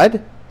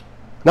God.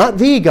 Not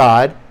the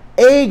God,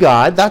 a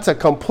God. That's a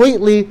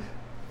completely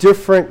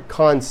different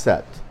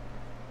concept.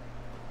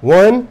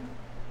 One,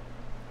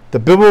 the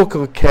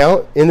biblical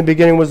account, in the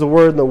beginning was the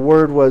Word, and the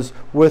Word was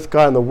with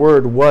God, and the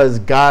Word was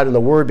God, and the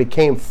Word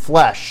became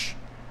flesh.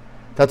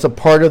 That's a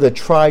part of the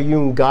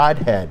triune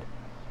Godhead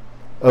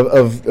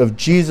of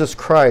Jesus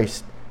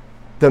Christ,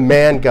 the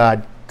man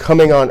God,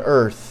 coming on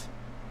earth.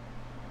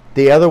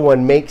 The other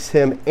one makes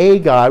him a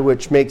God,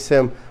 which makes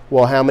him,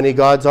 well, how many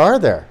gods are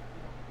there?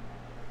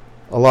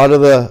 A lot of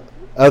the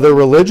other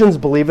religions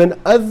believe in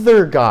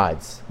other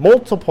gods,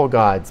 multiple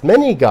gods,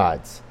 many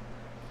gods.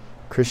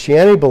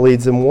 Christianity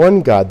believes in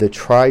one God, the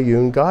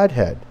triune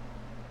Godhead.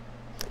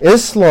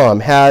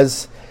 Islam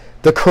has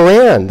the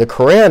Quran. The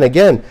Quran,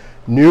 again,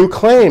 new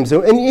claims.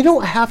 And you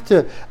don't have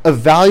to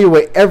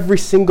evaluate every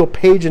single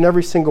page and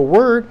every single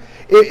word.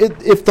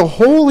 If the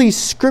Holy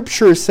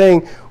Scripture is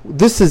saying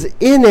this is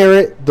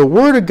inerrant, the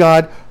Word of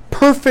God,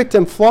 perfect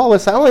and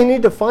flawless, I only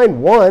need to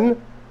find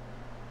one.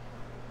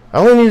 I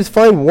only need to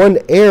find one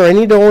error. I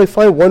need to only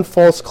find one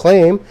false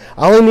claim.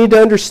 I only need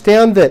to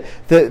understand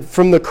that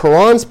from the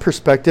Quran's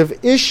perspective,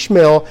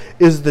 Ishmael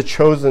is the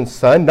chosen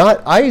son,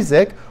 not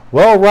Isaac.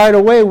 Well, right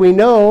away we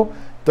know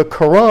the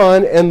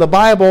Quran and the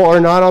Bible are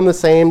not on the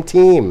same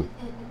team.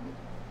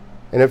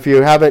 And if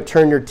you haven't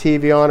turned your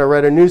TV on or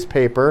read a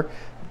newspaper,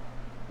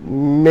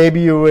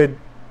 maybe you would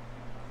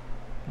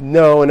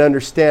know and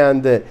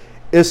understand that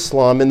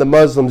Islam and the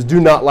Muslims do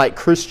not like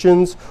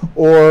Christians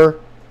or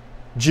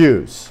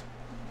Jews.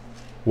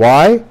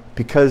 Why?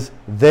 Because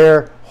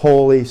their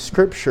Holy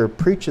Scripture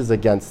preaches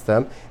against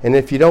them, and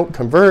if you don't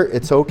convert,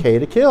 it's okay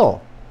to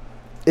kill.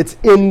 It's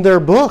in their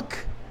book.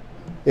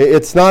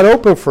 It's not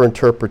open for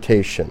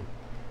interpretation.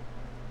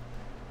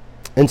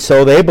 And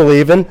so they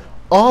believe in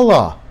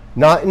Allah,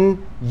 not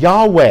in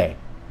Yahweh.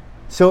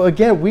 So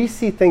again, we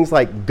see things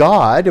like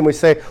God, and we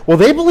say, well,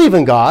 they believe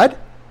in God,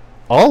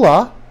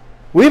 Allah.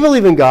 We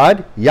believe in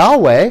God,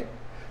 Yahweh.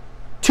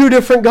 Two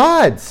different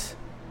gods.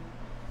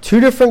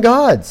 Two different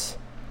gods.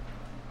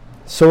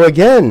 So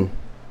again,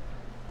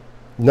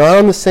 not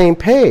on the same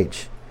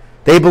page.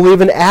 They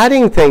believe in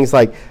adding things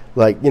like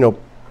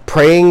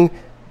praying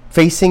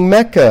facing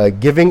Mecca,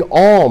 giving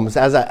alms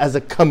as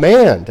a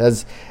command,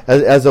 as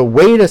a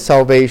way to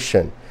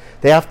salvation.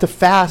 They have to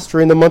fast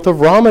during the month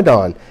of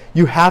Ramadan.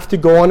 You have to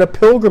go on a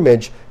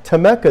pilgrimage to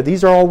Mecca.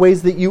 These are all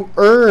ways that you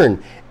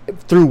earn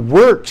through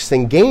works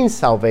and gain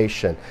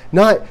salvation,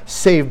 not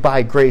saved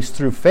by grace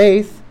through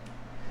faith.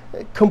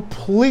 A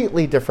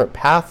completely different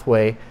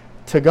pathway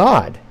to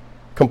God.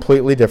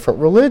 Completely different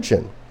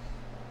religion.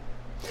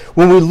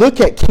 When we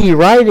look at key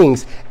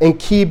writings and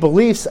key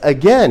beliefs,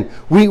 again,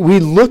 we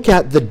look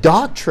at the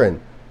doctrine,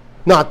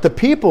 not the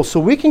people, so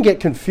we can get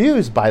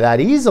confused by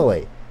that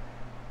easily.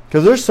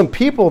 Because there's some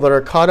people that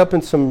are caught up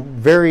in some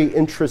very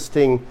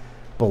interesting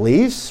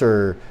beliefs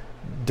or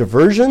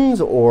diversions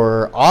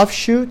or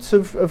offshoots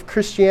of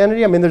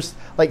Christianity. I mean, there's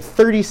like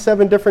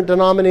 37 different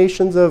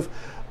denominations of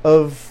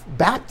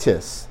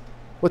Baptists.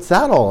 What's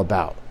that all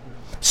about?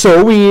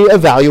 So we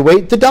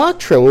evaluate the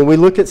doctrine when we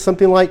look at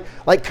something like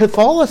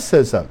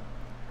Catholicism.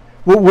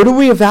 What do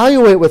we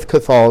evaluate with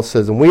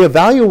Catholicism? We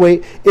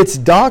evaluate its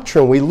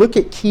doctrine. We look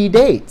at key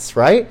dates,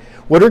 right?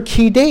 What are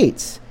key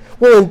dates?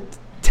 Well,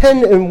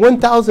 in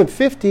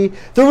 1050,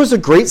 there was a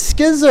great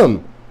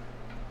schism.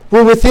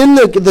 Where within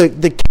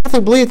the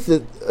Catholic belief,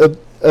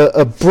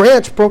 a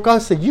branch broke off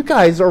and said, you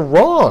guys are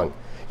wrong.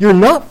 You're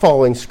not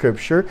following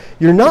Scripture.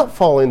 You're not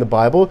following the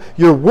Bible.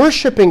 You're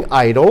worshiping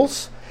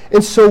idols.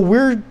 And so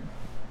we're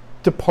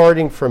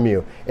departing from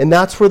you. And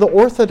that's where the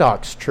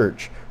Orthodox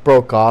Church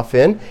broke off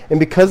in. And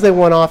because they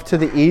went off to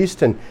the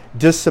east and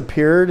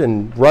disappeared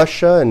in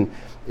Russia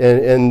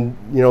and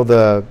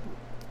the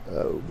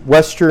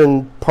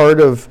western part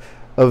of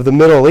the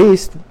Middle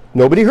East,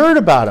 Nobody heard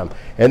about them.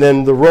 And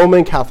then the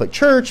Roman Catholic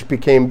Church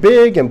became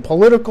big and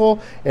political,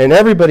 and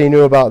everybody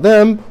knew about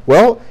them.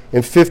 Well,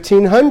 in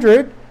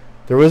 1500,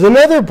 there was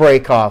another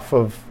break-off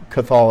of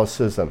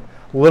Catholicism,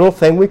 a little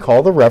thing we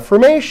call the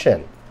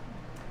Reformation,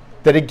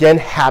 that again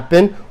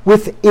happened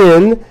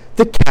within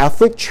the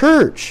Catholic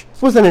Church.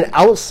 It wasn't an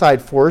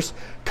outside force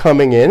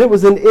coming in. It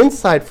was an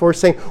inside force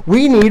saying,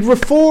 we need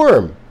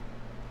reform.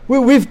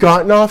 We've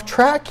gotten off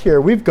track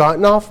here. We've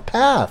gotten off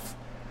path.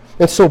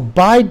 And so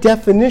by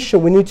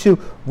definition, we need to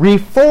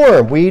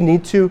reform. We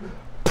need to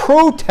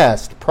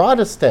protest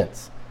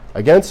Protestants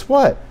against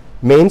what?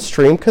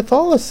 Mainstream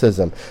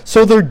Catholicism.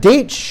 So their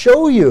dates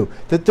show you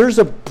that there's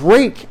a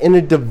break and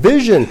a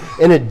division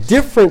and a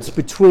difference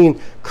between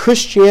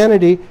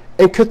Christianity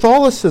and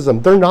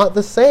Catholicism. They're not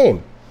the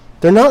same.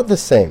 They're not the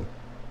same.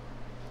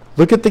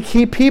 Look at the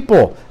key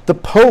people, the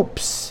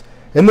popes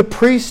and the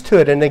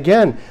priesthood, and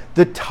again,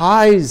 the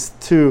ties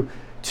to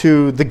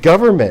the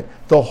government,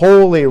 the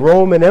Holy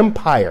Roman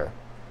Empire.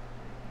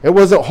 It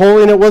wasn't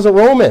holy and it wasn't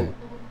Roman.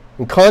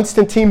 And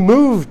Constantine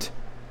moved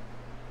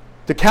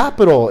the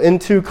capital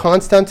into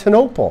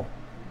Constantinople,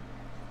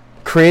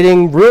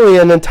 creating really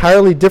an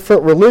entirely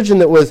different religion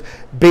that was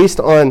based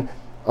on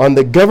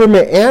the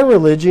government and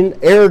religion,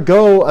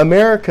 ergo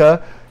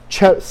America,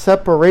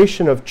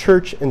 separation of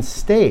church and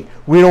state.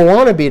 We don't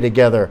want to be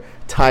together,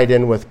 tied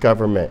in with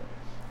government.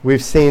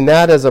 We've seen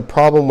that as a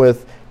problem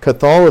with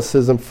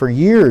Catholicism for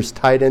years,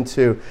 tied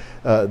into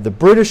the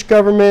British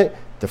government,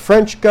 the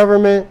French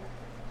government,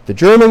 the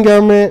German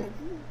government,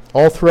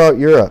 all throughout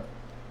Europe.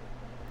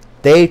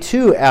 They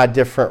too add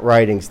different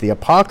writings. The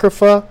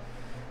Apocrypha,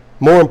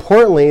 more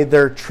importantly,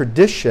 their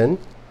tradition.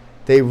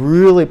 They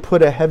really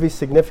put a heavy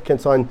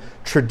significance on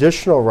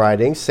traditional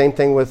writings. Same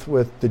thing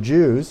with the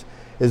Jews,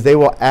 is they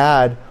will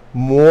add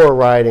more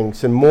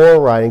writings.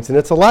 And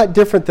it's a lot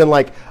different than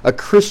like a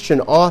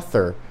Christian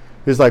author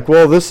who's like,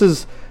 well, this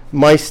is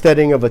my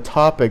studying of a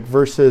topic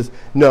versus,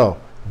 no,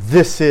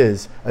 this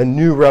is a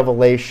new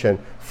revelation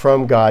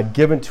from God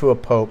given to a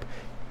pope.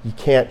 You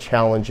can't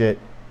challenge it.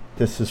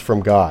 This is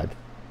from God.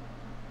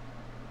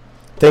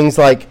 Things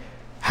like,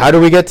 how do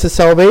we get to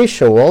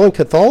salvation? Well, in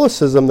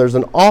Catholicism, there's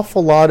an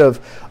awful lot of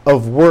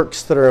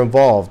works that are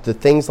involved. The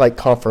things like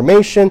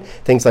confirmation,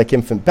 things like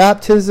infant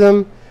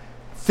baptism,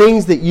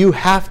 things that you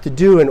have to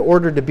do in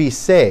order to be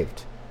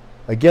saved.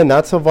 Again,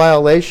 that's a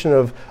violation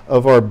of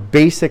our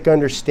basic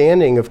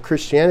understanding of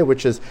Christianity,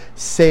 which is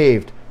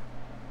saved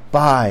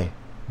by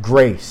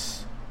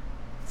grace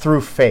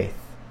through faith.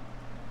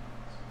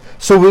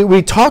 So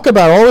we talk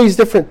about all these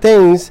different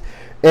things,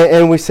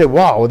 and we say,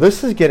 wow, well,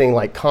 this is getting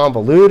like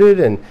convoluted,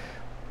 and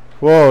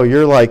whoa,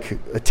 you're like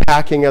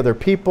attacking other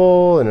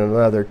people and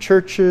other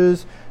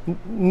churches.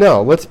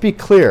 No, let's be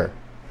clear.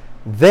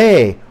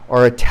 They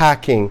are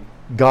attacking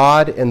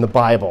God and the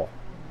Bible.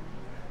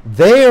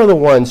 They are the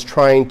ones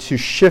trying to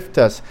shift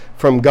us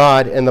from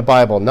God and the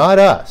Bible, not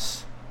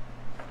us.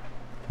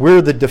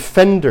 We're the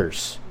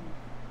defenders.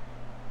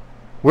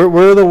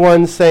 We're the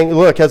ones saying,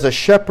 look, as a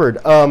shepherd,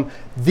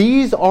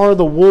 these are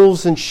the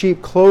wolves in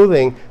sheep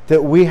clothing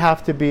that we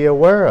have to be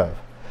aware of.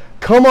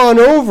 Come on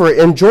over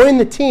and join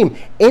the team.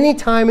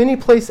 Anytime, any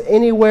place,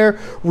 anywhere.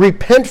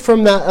 Repent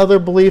from that other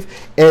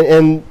belief,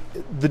 and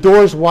the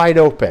door is wide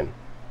open.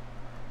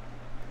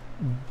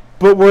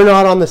 But we're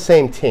not on the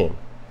same team.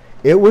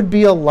 It would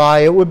be a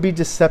lie. It would be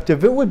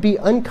deceptive. It would be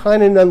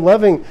unkind and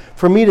unloving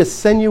for me to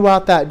send you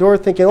out that door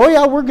thinking, oh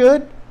yeah, we're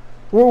good.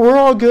 We're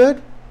all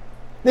good.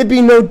 It'd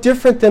be no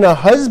different than a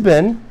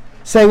husband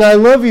saying, I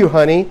love you,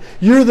 honey.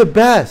 You're the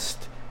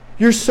best.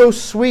 You're so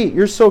sweet.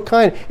 You're so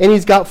kind. And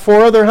he's got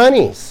 4 other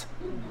honeys.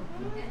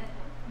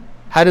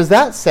 How does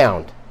that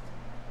sound?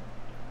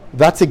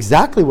 That's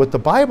exactly what the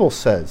Bible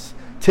says.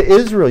 To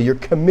Israel, you're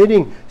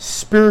committing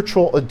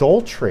spiritual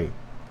adultery.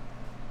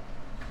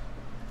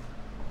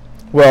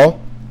 Well,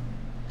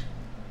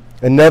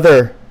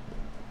 another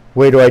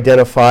way to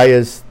identify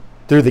is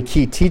through the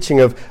key teaching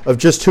of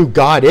just who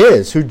God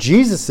is, who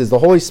Jesus is, the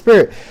Holy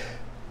Spirit.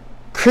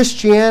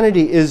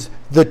 Christianity is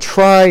the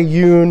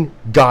triune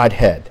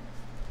Godhead.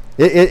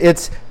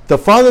 It's the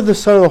Father, the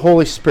Son, and the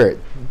Holy Spirit.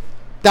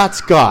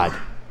 That's God.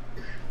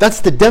 That's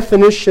the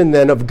definition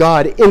then of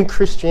God in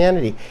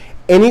Christianity.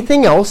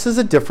 Anything else is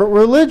a different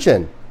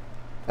religion.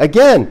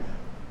 Again,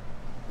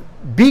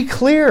 be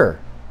clear.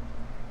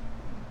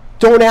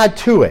 Don't add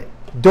to it.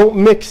 Don't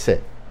mix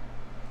it.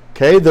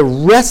 Okay? The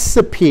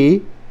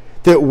recipe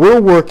that we're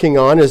working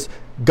on is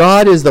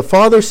God is the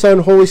Father, Son,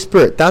 Holy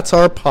Spirit. That's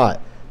our pot.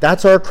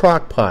 That's our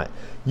crock pot.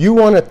 You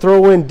want to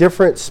throw in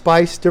different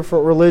spice,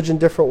 different religion,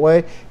 different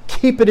way,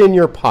 keep it in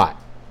your pot.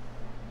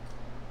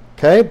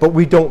 Okay? But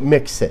we don't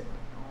mix it.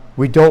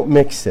 We don't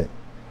mix it.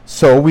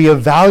 So we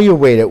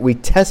evaluate it. We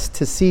test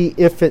to see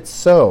if it's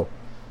so.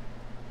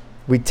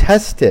 We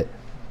test it.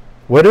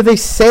 What are they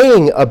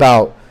saying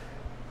about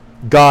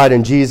God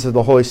and Jesus,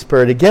 the Holy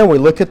Spirit? Again, we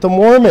look at the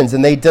Mormons,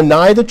 and they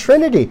deny the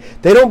Trinity.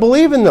 They don't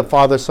believe in the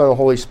Father, Son, and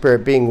Holy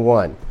Spirit being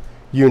one,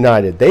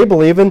 united. They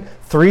believe in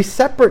 3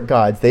 separate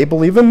gods. They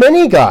believe in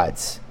many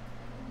gods.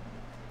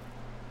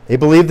 They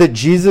believe that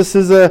Jesus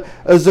is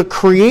a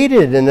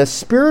created and a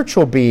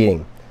spiritual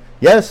being.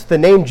 Yes, the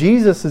name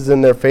Jesus is in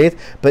their faith,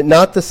 but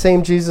not the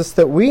same Jesus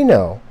that we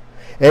know.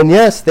 And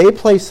yes, they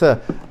place an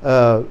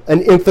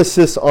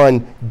emphasis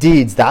on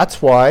deeds.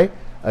 That's why,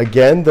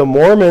 again, the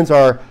Mormons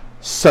are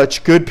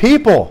such good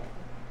people,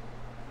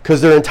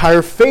 because their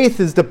entire faith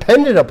is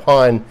dependent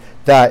upon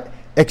that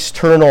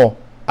external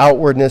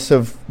outwardness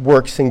of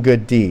works and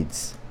good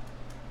deeds.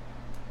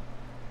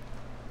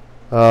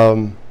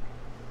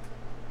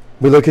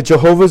 We look at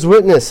Jehovah's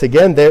Witness.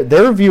 Again,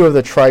 their view of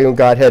the triune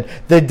Godhead.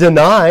 They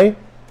deny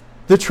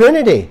the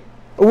Trinity.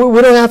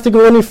 We don't have to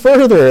go any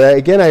further.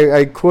 Again,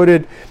 I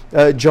quoted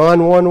John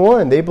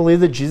 1:1. They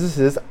believe that Jesus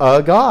is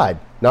a God,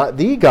 not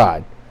the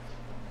God.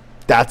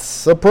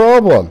 That's a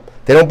problem.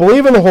 They don't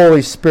believe in the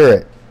Holy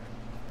Spirit.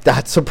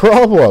 That's a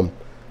problem.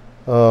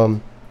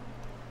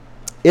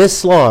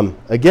 Islam,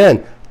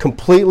 again,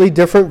 completely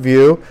different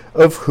view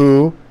of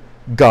who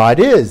God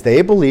is.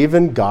 They believe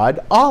in God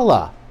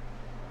Allah,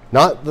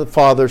 not the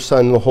Father,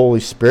 Son, and the Holy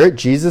Spirit.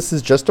 Jesus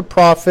is just a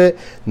prophet,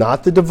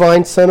 not the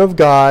divine Son of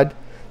God.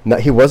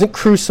 He wasn't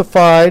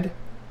crucified.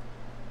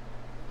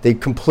 They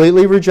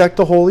completely reject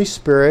the Holy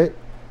Spirit.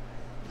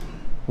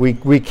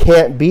 We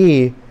can't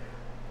be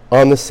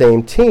on the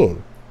same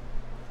team.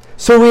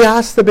 So we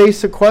ask the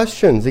basic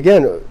questions.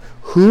 Again,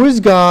 who is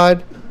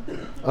God?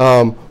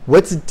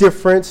 What's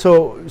different?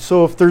 So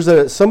if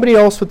there's somebody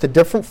else with a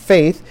different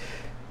faith,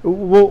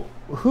 well,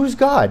 who's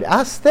God?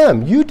 Ask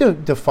them. You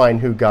define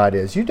who God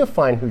is. You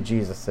define who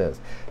Jesus is.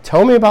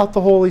 Tell me about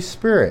the Holy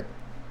Spirit.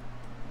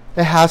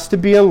 It has to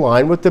be in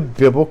line with the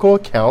biblical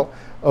account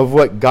of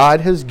what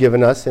God has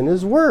given us in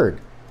His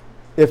Word.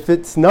 If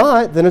it's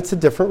not, then it's a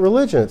different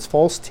religion. It's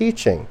false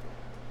teaching.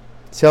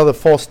 See how the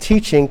false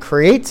teaching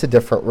creates a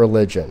different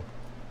religion.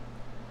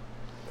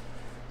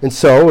 And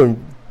so,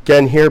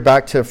 again here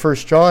back to 1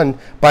 John,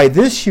 by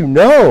this you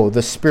know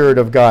the Spirit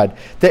of God,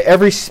 that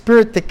every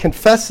spirit that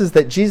confesses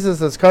that Jesus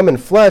has come in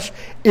flesh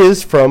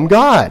is from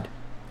God.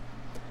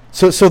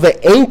 So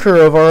the anchor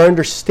of our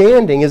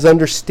understanding is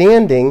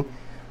understanding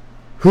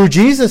who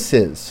Jesus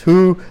is,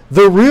 who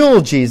the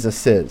real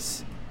Jesus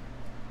is.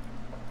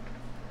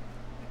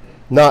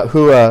 Not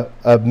who a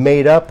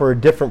made up or a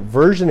different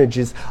version of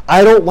Jesus.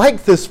 I don't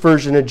like this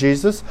version of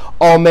Jesus.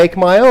 I'll make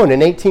my own.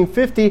 In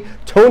 1850,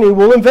 Tony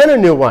will invent a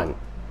new one.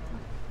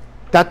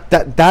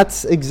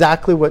 That's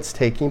exactly what's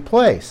taking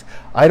place.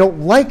 I don't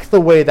like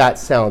the way that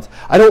sounds.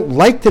 I don't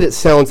like that it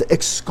sounds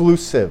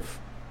exclusive.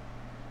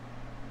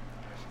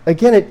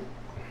 Again,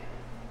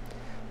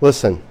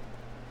 listen,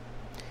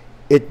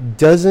 it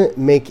doesn't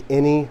make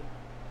any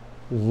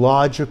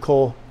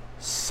logical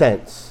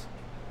sense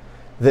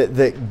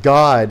that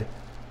God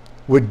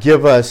would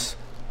give us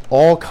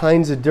all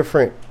kinds of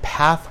different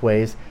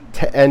pathways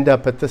to end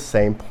up at the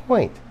same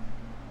point.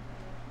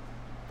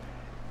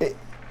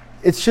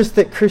 It's just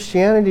that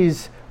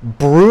Christianity's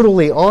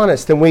brutally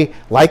honest, and we,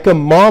 like a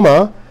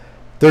mama,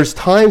 there's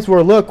times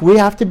where, look, we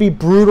have to be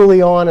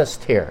brutally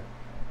honest here.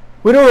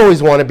 We don't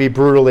always want to be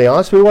brutally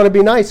honest. We want to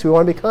be nice. We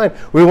want to be kind.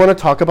 We want to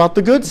talk about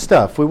the good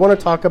stuff. We want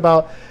to talk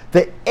about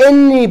that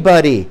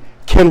anybody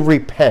can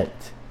repent.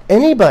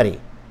 Anybody.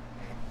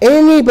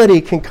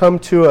 Anybody can come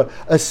to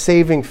a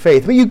saving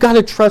faith. But you've got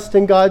to trust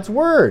in God's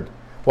Word.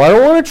 Well, I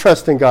don't want to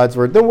trust in God's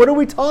Word. Then what are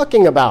we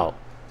talking about?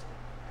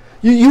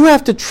 You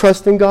have to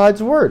trust in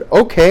God's Word.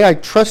 Okay, I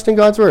trust in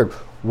God's Word.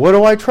 What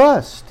do I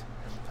trust?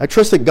 I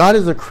trust that God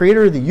is the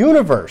creator of the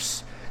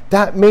universe.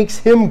 That makes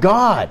Him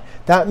God.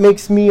 That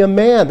makes me a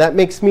man. That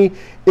makes me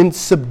in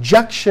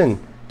subjection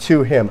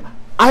to Him.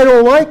 I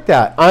don't like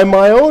that. I'm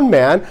my own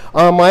man.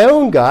 I'm my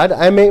own God.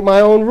 I make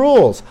my own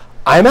rules.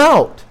 I'm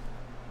out.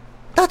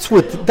 That's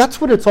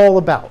what it's all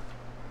about.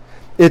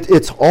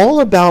 It's all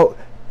about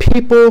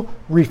people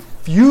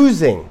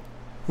refusing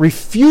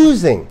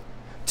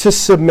to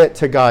submit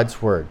to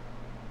God's Word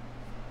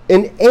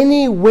in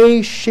any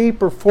way,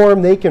 shape, or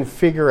form they can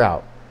figure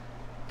out.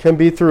 Can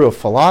be through a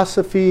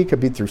philosophy, could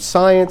be through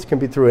science, can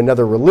be through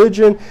another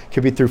religion,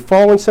 could be through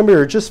following somebody,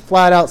 or just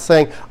flat out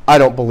saying, I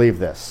don't believe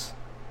this.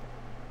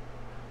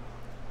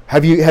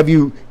 Have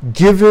you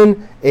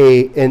given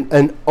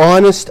an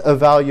honest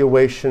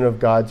evaluation of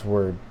God's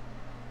Word?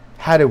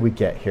 How did we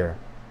get here?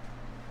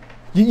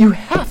 You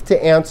have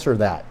to answer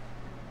that.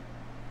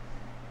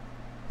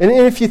 And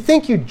if you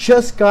think you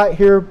just got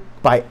here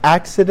by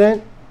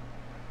accident,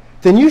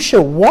 then you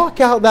should walk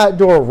out that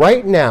door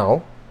right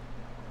now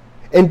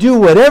and do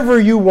whatever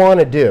you want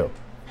to do.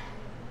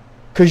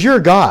 Because you're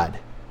God.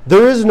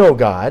 There is no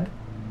God.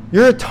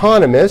 You're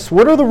autonomous.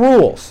 What are the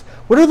rules?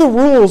 What are the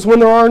rules when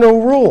there are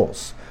no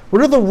rules?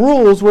 What are the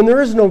rules when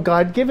there is no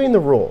God giving the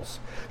rules?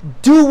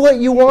 Do what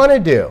you want to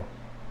do.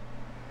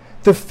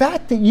 The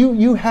fact that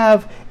you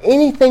have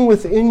anything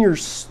within your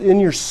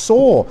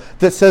soul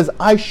that says,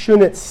 I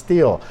shouldn't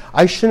steal,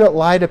 I shouldn't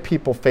lie to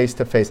people face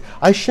to face,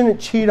 I shouldn't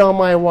cheat on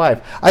my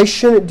wife, I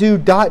shouldn't do ...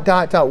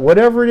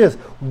 whatever it is,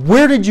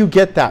 where did you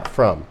get that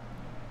from?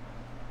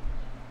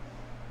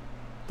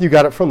 You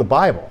got it from the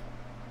Bible.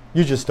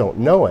 You just don't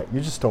know it.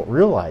 You just don't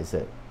realize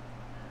it.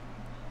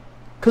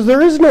 Because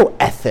there is no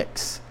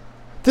ethics.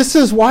 This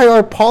is why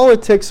our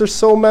politics are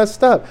so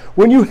messed up.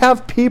 When you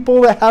have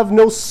people that have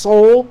no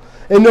soul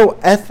and no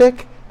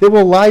ethic, they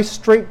will lie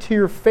straight to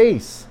your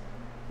face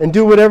and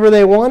do whatever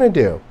they want to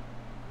do.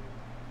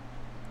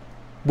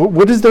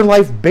 What is their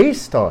life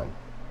based on?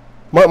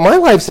 My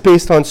life's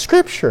based on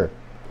Scripture.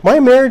 My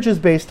marriage is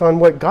based on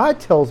what God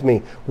tells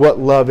me what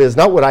love is,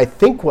 not what I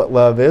think what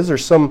love is, or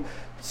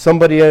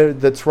somebody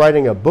that's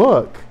writing a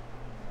book.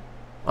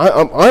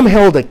 I'm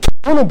held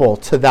accountable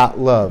to that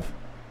love.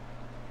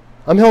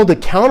 I'm held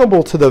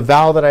accountable to the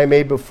vow that I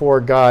made before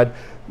God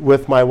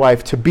with my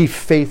wife to be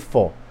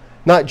faithful,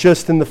 not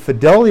just in the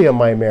fidelity of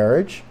my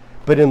marriage,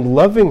 but in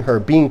loving her,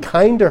 being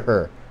kind to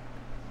her,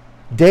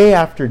 day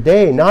after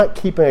day, not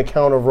keeping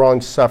account of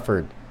wrongs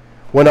suffered.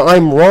 When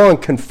I'm wrong,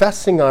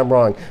 confessing I'm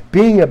wrong,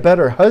 being a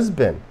better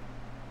husband.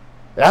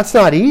 That's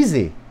not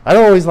easy. I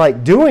don't always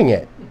like doing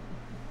it.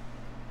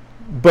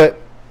 But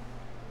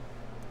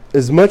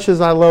as much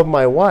as I love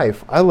my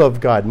wife, I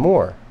love God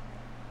more.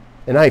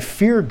 And I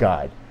fear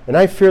God. And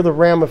I fear the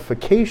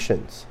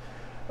ramifications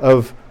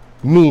of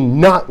me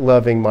not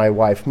loving my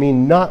wife, me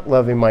not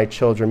loving my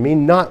children, me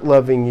not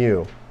loving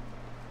you.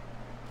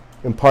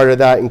 And part of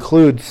that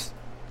includes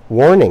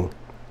warning.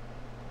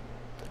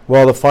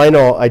 Well, the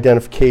final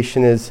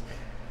identification is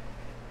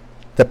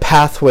the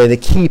pathway, the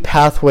key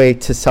pathway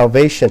to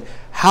salvation.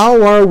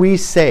 How are we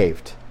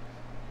saved?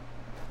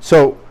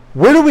 So,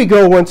 where do we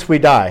go once we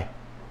die?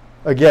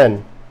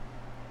 Again,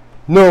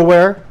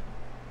 nowhere.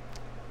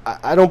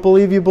 I don't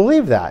believe you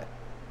believe that.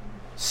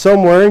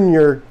 Somewhere in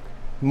your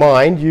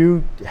mind,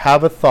 you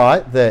have a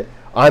thought that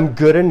I'm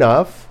good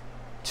enough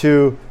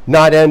to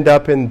not end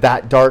up in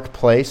that dark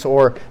place,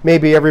 or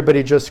maybe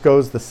everybody just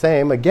goes the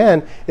same.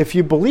 Again, if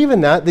you believe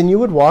in that, then you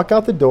would walk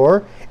out the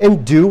door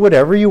and do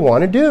whatever you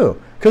want to do,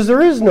 because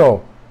there is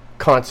no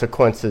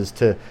consequences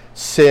to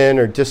sin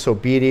or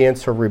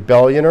disobedience or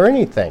rebellion or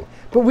anything.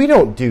 But we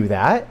don't do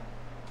that.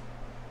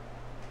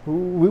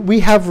 We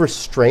have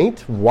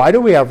restraint. Why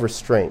do we have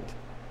restraint?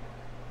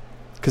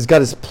 Because God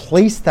has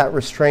placed that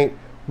restraint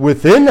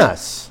within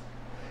us.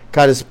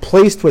 God has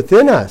placed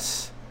within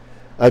us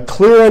a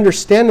clear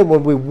understanding.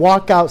 When we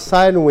walk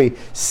outside and we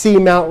see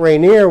Mount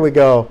Rainier, we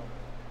go,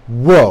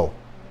 whoa,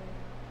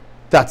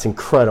 that's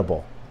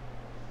incredible.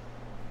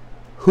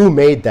 Who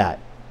made that?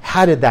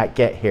 How did that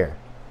get here?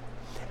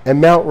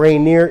 And Mount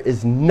Rainier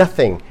is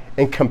nothing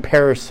in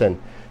comparison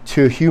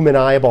to a human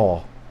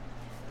eyeball,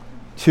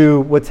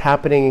 to what's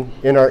happening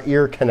in our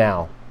ear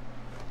canal,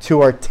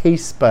 to our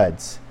taste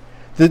buds.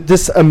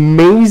 This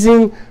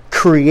amazing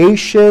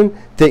creation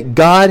that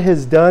God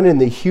has done in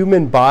the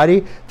human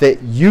body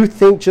that you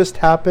think just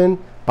happened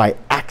by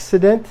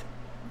accident.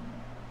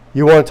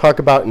 You want to talk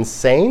about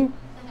insane?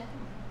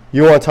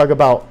 You want to talk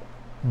about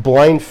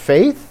blind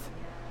faith?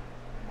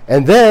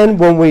 And then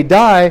when we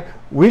die,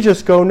 we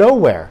just go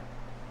nowhere.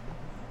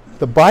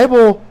 The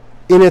Bible,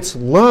 in its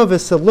love,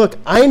 has said, look,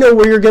 I know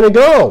where you're going to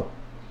go.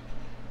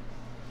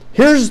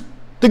 Here's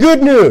the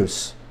good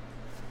news.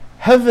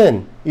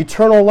 Heaven,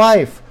 eternal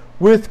life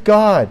with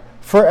God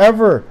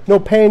forever. No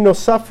pain, no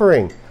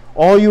suffering.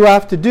 All you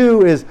have to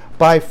do is,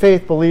 by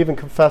faith, believe and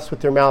confess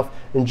with your mouth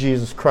in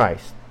Jesus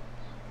Christ.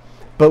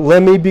 But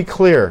let me be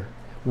clear.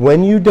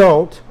 When you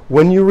don't,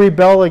 when you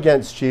rebel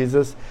against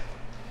Jesus,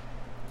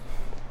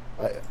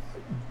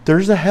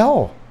 there's a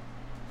hell.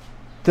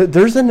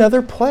 There's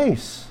another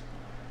place.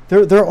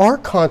 There are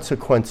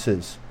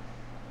consequences.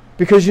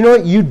 Because you know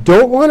what? You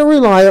don't want to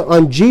rely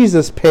on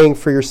Jesus paying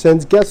for your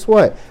sins. Guess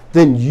what?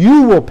 Then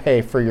you will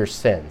pay for your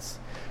sins.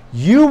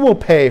 You will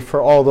pay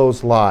for all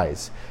those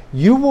lies.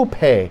 You will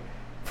pay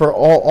for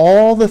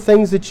all the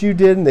things that you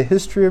did in the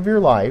history of your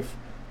life.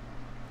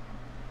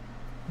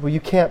 Well,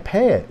 you can't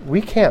pay it.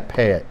 We can't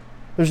pay it.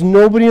 There's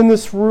nobody in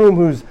this room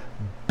who's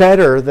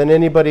better than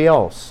anybody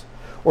else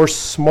or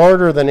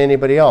smarter than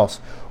anybody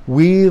else.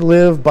 We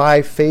live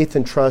by faith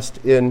and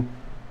trust in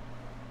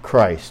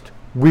Christ.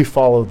 We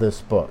follow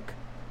this book.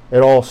 It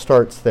all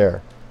starts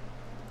there.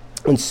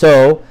 And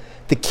so,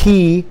 the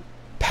key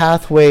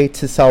pathway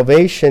to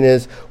salvation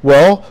is,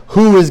 well,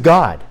 who is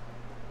God?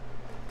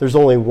 There's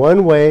only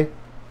one way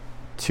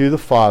to the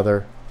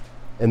Father,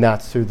 and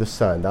that's through the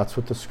Son. That's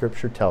what the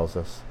Scripture tells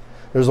us.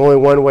 There's only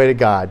one way to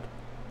God,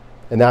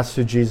 and that's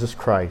through Jesus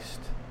Christ.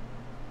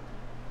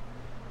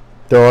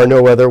 There are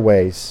no other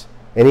ways.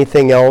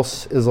 Anything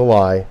else is a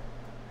lie.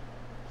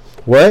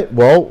 What?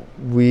 Well,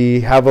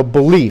 we have a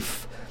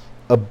belief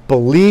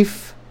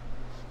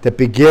that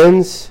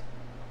begins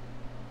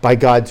by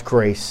God's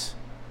grace.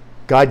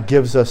 God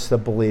gives us the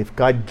belief.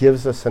 God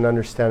gives us an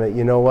understanding that,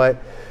 you know what?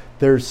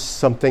 There's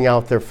something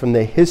out there from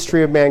the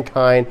history of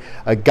mankind.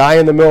 A guy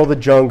in the middle of the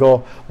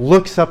jungle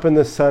looks up in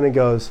the sun and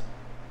goes,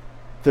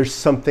 there's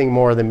something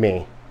more than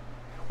me.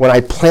 When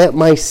I plant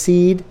my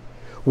seed,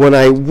 when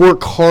I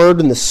work hard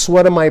in the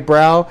sweat of my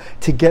brow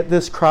to get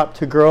this crop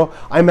to grow,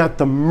 I'm at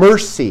the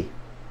mercy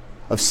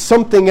of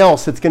something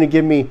else that's going to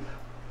give me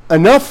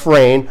enough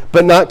rain,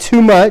 but not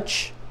too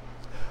much,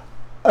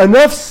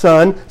 enough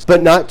sun,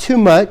 but not too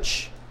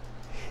much,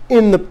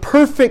 in the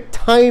perfect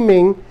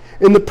timing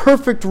in the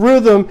perfect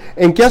rhythm,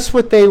 and guess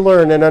what they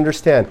learn and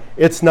understand?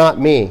 It's not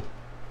me,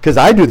 because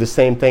I do the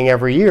same thing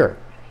every year.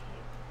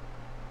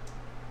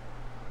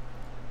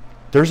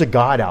 There's a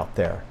God out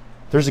there.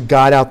 There's a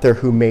God out there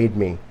who made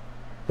me.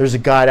 There's a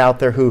God out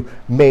there who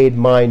made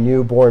my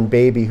newborn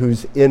baby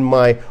who's in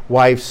my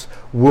wife's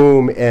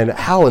womb, and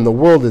how in the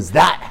world does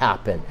that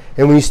happen?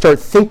 And when you start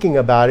thinking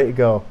about it, you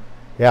go,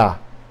 yeah,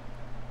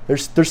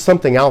 there's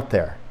something out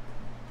there.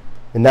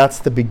 And that's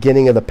the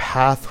beginning of the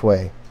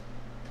pathway.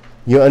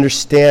 You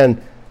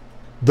understand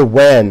the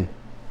when.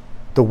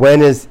 The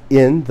when is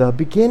in the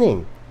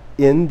beginning.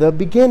 In the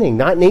beginning.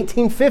 Not in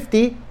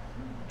 1850.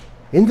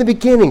 In the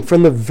beginning.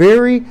 From the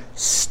very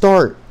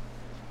start.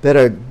 That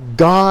a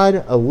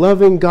God, a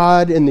loving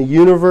God in the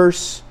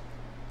universe,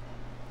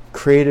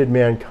 created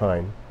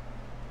mankind.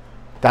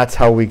 That's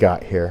how we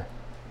got here.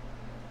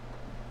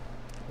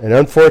 And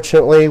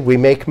unfortunately, we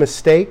make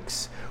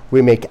mistakes.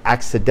 We make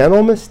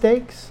accidental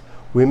mistakes.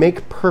 We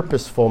make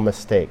purposeful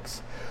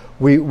mistakes.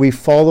 We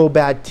follow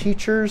bad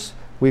teachers.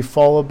 We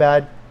follow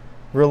bad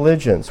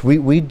religions.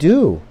 We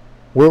do.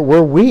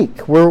 We're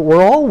weak.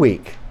 We're all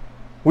weak.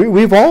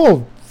 We've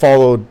all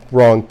followed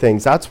wrong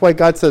things. That's why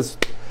God says,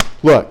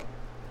 look,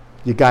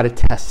 you got to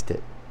test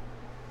it.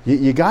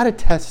 You got to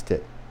test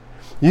it.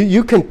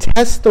 You can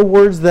test the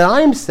words that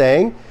I'm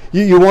saying.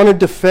 You want to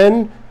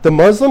defend the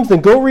Muslims?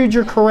 Then go read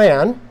your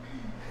Quran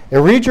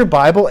and read your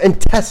Bible and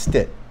test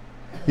it.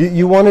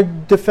 You want to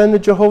defend the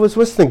Jehovah's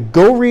Witnesses? Then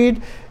go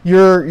read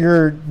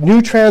your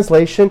new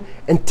translation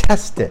and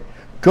test it.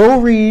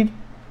 Go read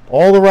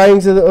all the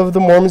writings of the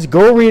Mormons.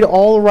 Go read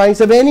all the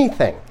writings of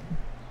anything.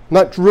 I'm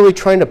not really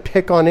trying to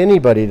pick on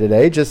anybody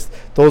today. Just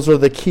those are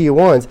the key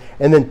ones.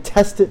 And then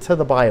test it to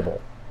the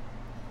Bible.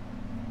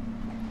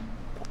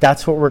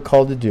 That's what we're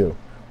called to do.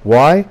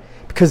 Why?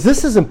 Because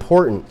this is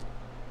important.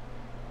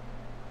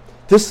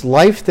 This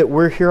life that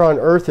we're here on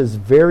earth is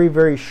very,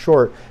 very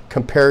short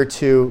compared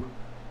to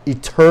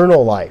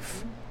eternal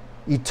life.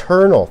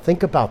 Eternal.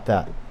 Think about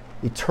that.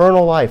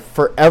 Eternal life.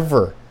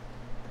 Forever.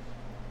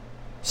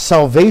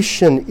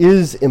 Salvation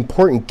is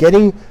important.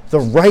 Getting the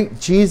right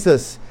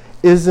Jesus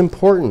is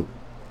important.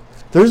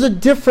 There's a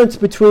difference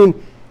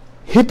between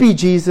hippie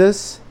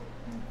Jesus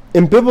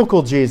and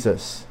biblical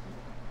Jesus.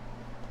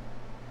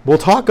 We'll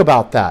talk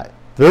about that.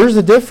 There's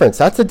a difference.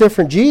 That's a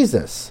different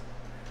Jesus.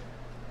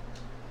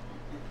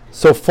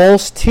 So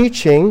false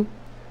teaching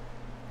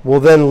will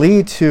then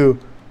lead to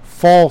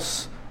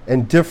false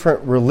and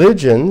different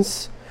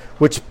religions,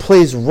 which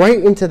plays right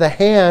into the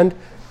hand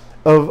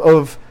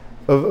of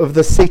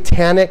the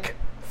satanic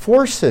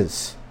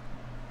forces.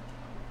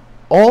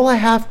 All I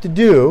have to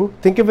do,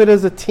 think of it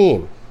as a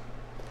team.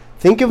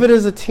 Think of it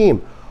as a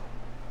team.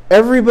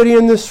 Everybody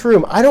in this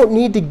room, I don't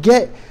need to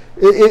get,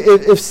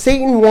 if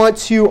Satan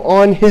wants you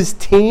on his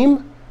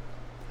team,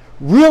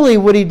 really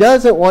what he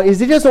doesn't want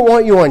is he doesn't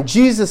want you on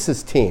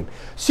Jesus' team.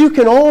 So you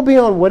can all be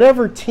on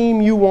whatever team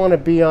you want to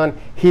be on.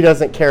 He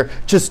doesn't care.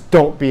 Just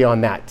don't be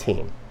on that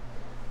team.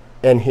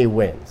 And he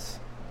wins.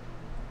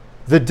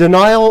 The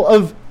denial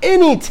of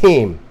any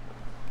team,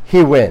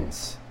 he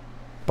wins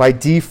by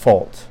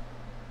default.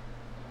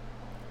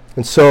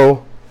 And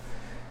so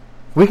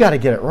we got to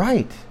get it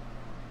right.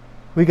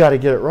 We got to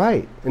get it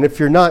right. And if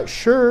you're not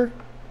sure,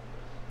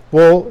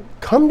 well,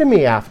 come to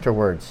me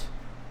afterwards.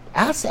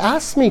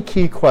 Ask me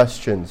key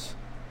questions.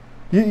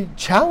 You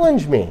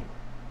challenge me.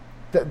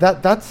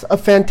 That's a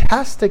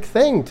fantastic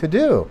thing to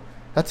do.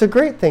 That's a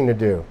great thing to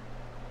do.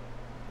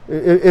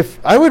 If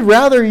I would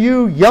rather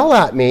you yell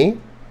at me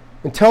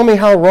and tell me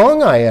how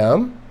wrong I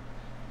am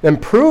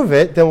and prove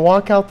it than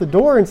walk out the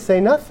door and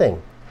say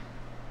nothing.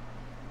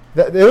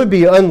 It would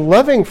be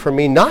unloving for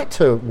me not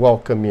to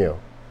welcome you.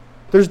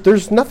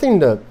 There's nothing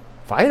to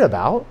fight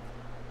about.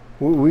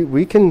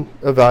 We can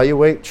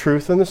evaluate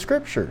truth in the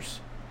Scriptures.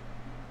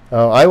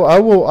 I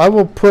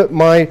will put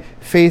my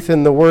faith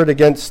in the Word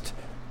against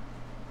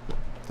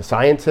the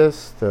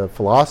scientists, the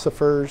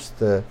philosophers,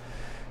 the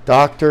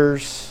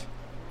doctors,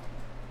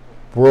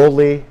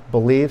 worldly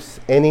beliefs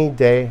any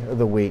day of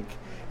the week.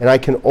 And I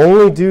can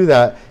only do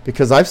that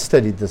because I've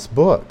studied this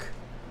book.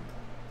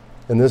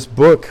 And this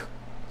book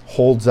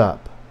holds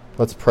up.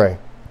 Let's pray.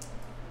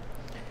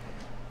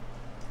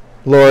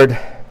 Lord,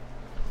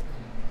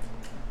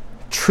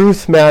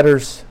 truth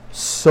matters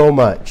so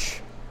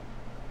much.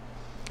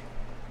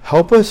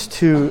 Help us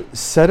to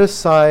set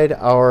aside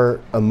our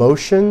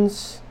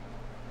emotions.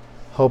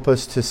 Help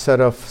us to set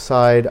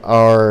aside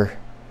our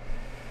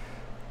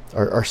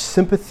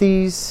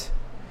sympathies.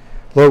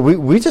 Lord,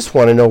 we just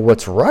want to know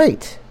what's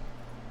right.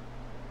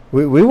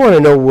 We want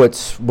to know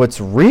what's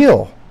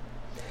real.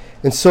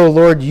 And so,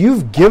 Lord,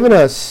 you've given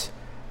us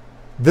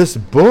this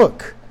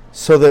book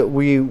so that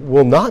we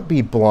will not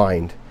be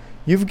blind.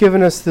 You've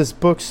given us this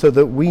book so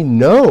that we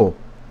know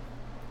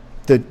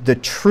the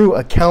true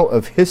account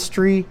of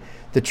history,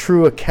 the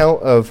true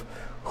account of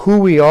who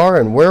we are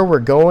and where we're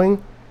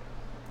going,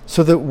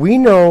 so that we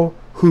know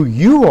who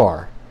you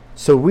are,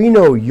 so we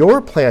know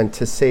your plan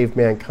to save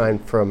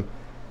mankind from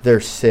their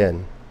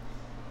sin.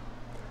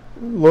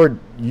 Lord,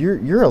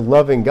 you're a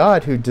loving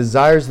God who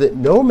desires that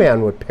no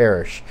man would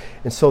perish.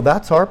 And so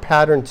that's our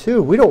pattern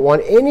too. We don't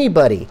want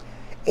anybody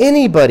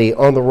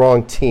on the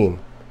wrong team.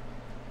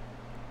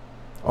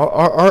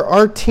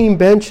 Our team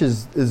bench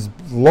is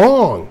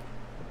long.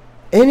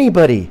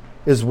 Anybody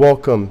is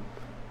welcome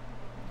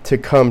to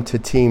come to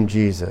Team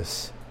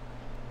Jesus.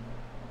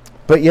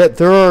 But yet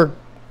there are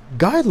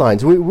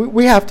guidelines.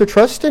 We have to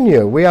trust in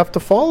you. We have to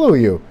follow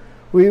you.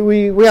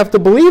 We have to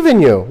believe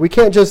in you. We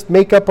can't just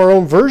make up our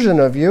own version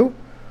of you.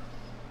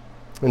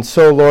 And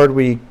so, Lord,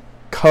 we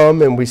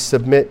come and we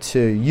submit to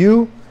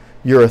you,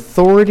 your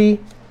authority,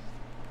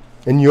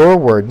 and your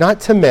word. Not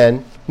to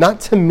men, not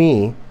to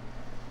me,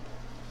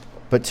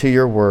 but to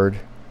your word.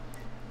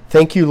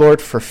 Thank you,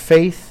 Lord, for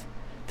faith.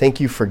 Thank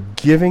you for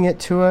giving it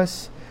to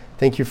us.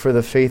 Thank you for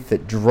the faith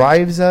that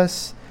drives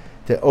us,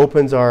 that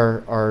opens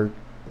our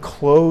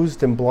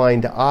closed and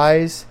blind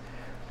eyes.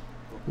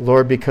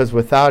 Lord, because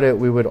without it,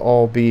 we would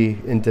all be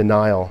in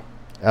denial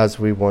as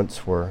we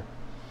once were.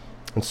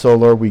 And so,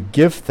 Lord, we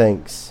give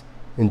thanks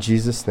in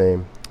Jesus'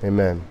 name.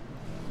 Amen.